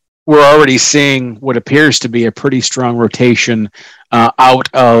 We're already seeing what appears to be a pretty strong rotation out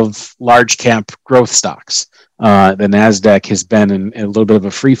of large cap growth stocks. The NASDAQ has been in a little bit of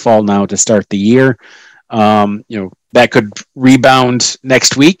a free fall now to start the year. That could rebound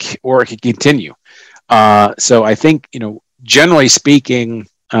next week, or it could continue. So I think, generally speaking,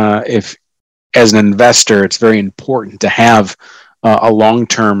 if as an investor, it's very important to have a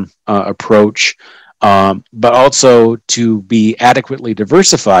long-term approach, but also to be adequately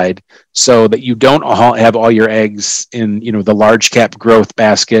diversified so that you don't have all your eggs in, the large cap growth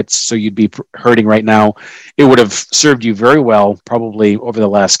baskets. So you'd be hurting right now. It would have served you very well, probably over the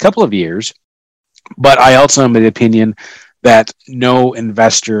last couple of years. But I also am of the opinion that no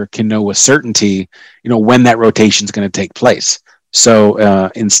investor can know with certainty, when that rotation is going to take place. So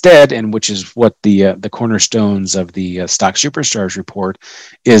instead, and which is what the cornerstones of the Stock Superstars report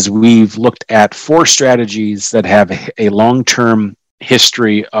is, we've looked at 4 strategies that have a long-term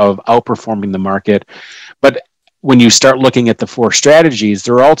history of outperforming the market. But when you start looking at the 4 strategies,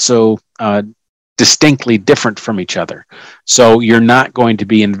 they're also distinctly different from each other. So you're not going to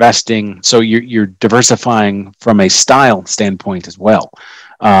be investing. So you're diversifying from a style standpoint as well.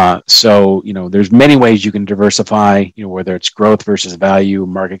 So there's many ways you can diversify, whether it's growth versus value,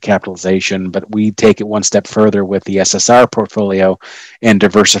 market capitalization, but we take it one step further with the SSR portfolio and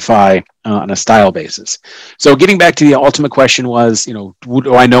diversify on a style basis. So getting back to the ultimate question was,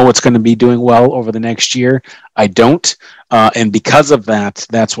 do I know what's going to be doing well over the next year? I don't. And because of that,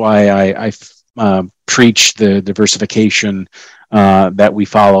 that's why I preach the diversification that we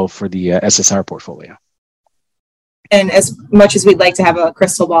follow for the SSR portfolio. And as much as we'd like to have a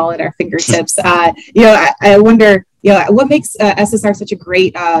crystal ball at our fingertips, I wonder, what makes SSR such a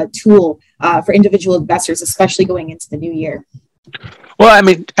great tool for individual investors, especially going into the new year? Well, I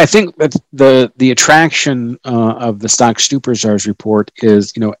mean, I think that the attraction of the Stock Superstars report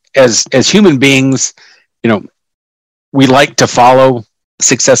is, as human beings, we like to follow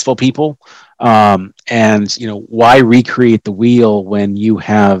successful people. And why recreate the wheel when you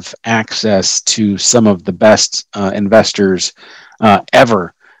have access to some of the best investors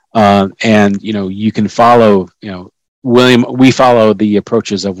ever? And you can follow we follow the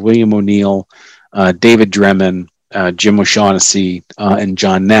approaches of William O'Neill, David Dremin, Jim O'Shaughnessy, and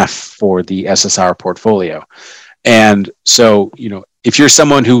John Neff for the SSR portfolio. And so if you're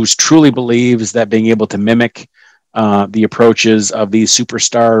someone who truly believes that being able to mimic the approaches of these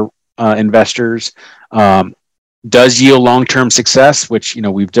superstar investors does yield long-term success, which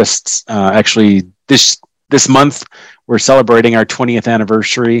we've just actually this month we're celebrating our 20th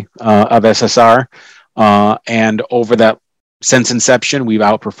anniversary of SSR, and over that, since inception, we've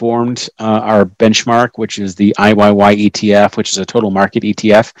outperformed our benchmark, which is the IYY ETF, which is a total market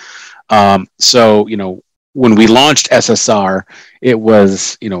ETF. So when we launched SSR, it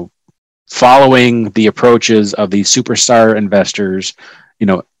was following the approaches of these superstar investors,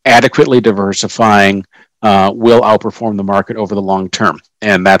 adequately diversifying, will outperform the market over the long term.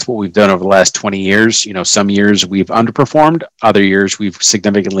 And that's what we've done over the last 20 years. Some years we've underperformed, other years we've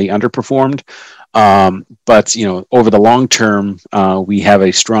significantly underperformed. But over the long term, we have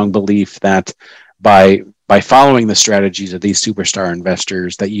a strong belief that by following the strategies of these superstar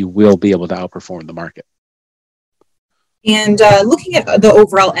investors, that you will be able to outperform the market. And looking at the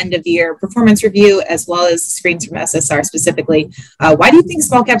overall end of the year performance review, as well as screens from SSR specifically, why do you think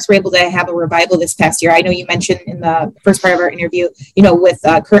small caps were able to have a revival this past year? I know you mentioned in the first part of our interview, with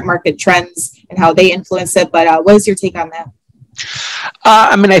current market trends and how they influence it, but what is your take on that?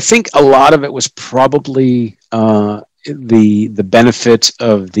 I think a lot of it was probably the benefit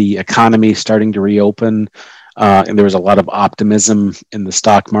of the economy starting to reopen. And there was a lot of optimism in the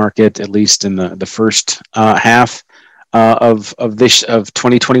stock market, at least in the first half of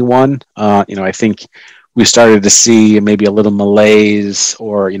 2021. I think we started to see maybe a little malaise,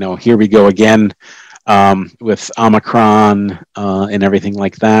 or here we go again with Omicron and everything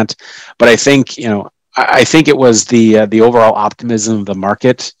like that. But I think I think it was the overall optimism of the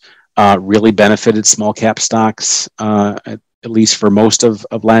market really benefited small cap stocks, at least for most of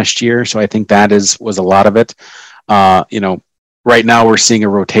last year. So I think that was a lot of it. Right now we're seeing a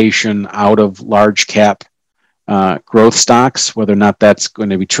rotation out of large cap growth stocks, whether or not that's going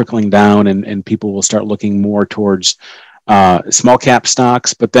to be trickling down and people will start looking more towards small cap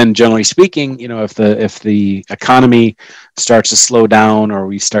stocks. But then generally speaking, if the economy starts to slow down, or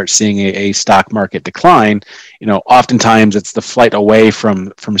we start seeing a stock market decline, oftentimes it's the flight away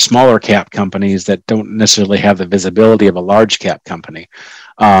from smaller cap companies that don't necessarily have the visibility of a large cap company.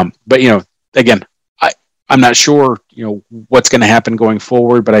 But again, I'm not sure what's going to happen going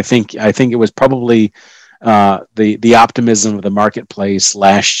forward, but I think it was probably the optimism of the marketplace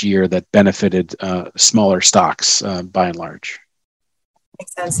last year that benefited smaller stocks by and large.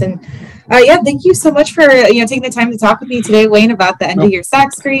 Makes sense. And thank you so much for taking the time to talk with me today, Wayne, about the end of year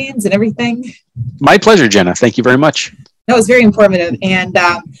stock screens and everything. My pleasure, Jenna. Thank you very much. That was very informative. And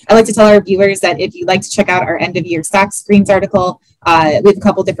I'd like to tell our viewers that if you'd like to check out our end of year stock screens article, we have a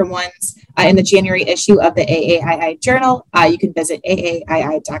couple different ones in the January issue of the AAII Journal. You can visit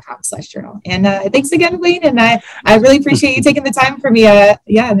AAII.com/journal. And thanks again, Wayne. And I really appreciate you taking the time for me.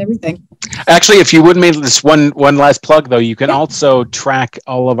 And everything. Actually, if you wouldn't make this one last plug, though, you can also track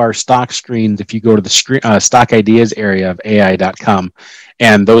all of our stock screens if you go to the stock ideas area of AI.com.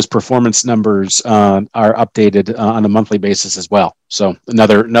 And those performance numbers are updated on a monthly basis as well. So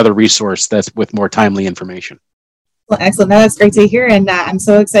another resource that's with more timely information. Well, excellent. That's great to hear. And I'm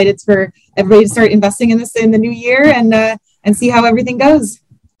so excited for everybody to start investing in this in the new year and see how everything goes.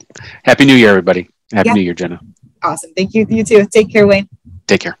 Happy New Year, everybody. Happy New Year, Jenna. Awesome. Thank you. You too. Take care, Wayne.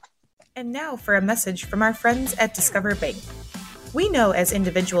 Take care. And now for a message from our friends at Discover Bank. We know as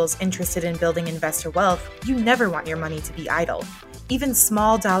individuals interested in building investor wealth, you never want your money to be idle. Even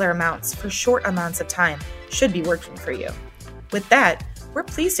small dollar amounts for short amounts of time should be working for you. With that, we're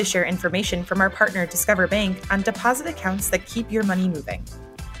pleased to share information from our partner Discover Bank on deposit accounts that keep your money moving.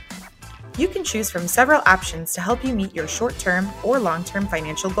 You can choose from several options to help you meet your short-term or long-term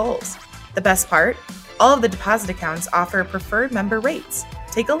financial goals. The best part? All of the deposit accounts offer preferred member rates.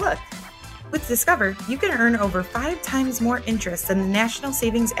 Take a look. With Discover, you can earn over 5 times more interest than the national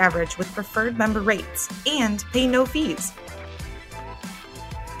savings average with preferred member rates and pay no fees.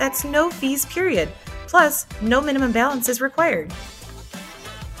 That's no fees, period. Plus, no minimum balance is required.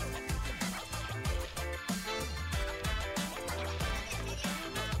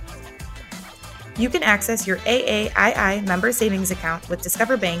 You can access your AAII member savings account with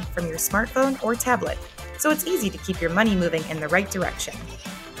Discover Bank from your smartphone or tablet, so it's easy to keep your money moving in the right direction.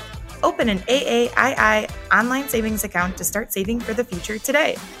 Open an AAII online savings account to start saving for the future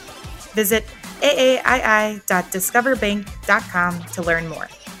today. Visit AAII.discoverbank.com to learn more.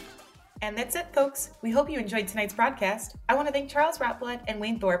 And that's it, folks. We hope you enjoyed tonight's broadcast. I want to thank Charles Rotblood and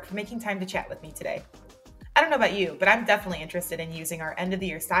Wayne Thorpe for making time to chat with me today. I don't know about you, but I'm definitely interested in using our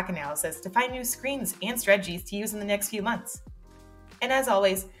end-of-the-year stock analysis to find new screens and strategies to use in the next few months. And as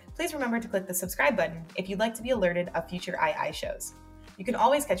always, please remember to click the subscribe button if you'd like to be alerted of future II shows. You can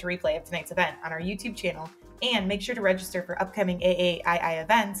always catch a replay of tonight's event on our YouTube channel, and make sure to register for upcoming AAII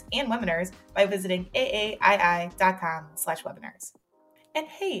events and webinars by visiting AAII.com/webinars. And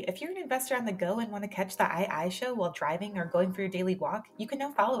hey, if you're an investor on the go and want to catch the II show while driving or going for your daily walk, you can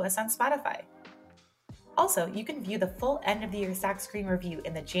now follow us on Spotify. Also, you can view the full end-of-the-year stock screen review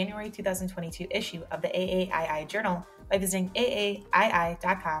in the January 2022 issue of the AAII Journal by visiting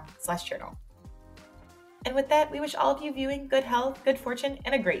AAII.com/journal. And with that, we wish all of you viewing good health, good fortune,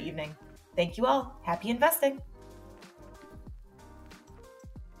 and a great evening. Thank you all. Happy investing.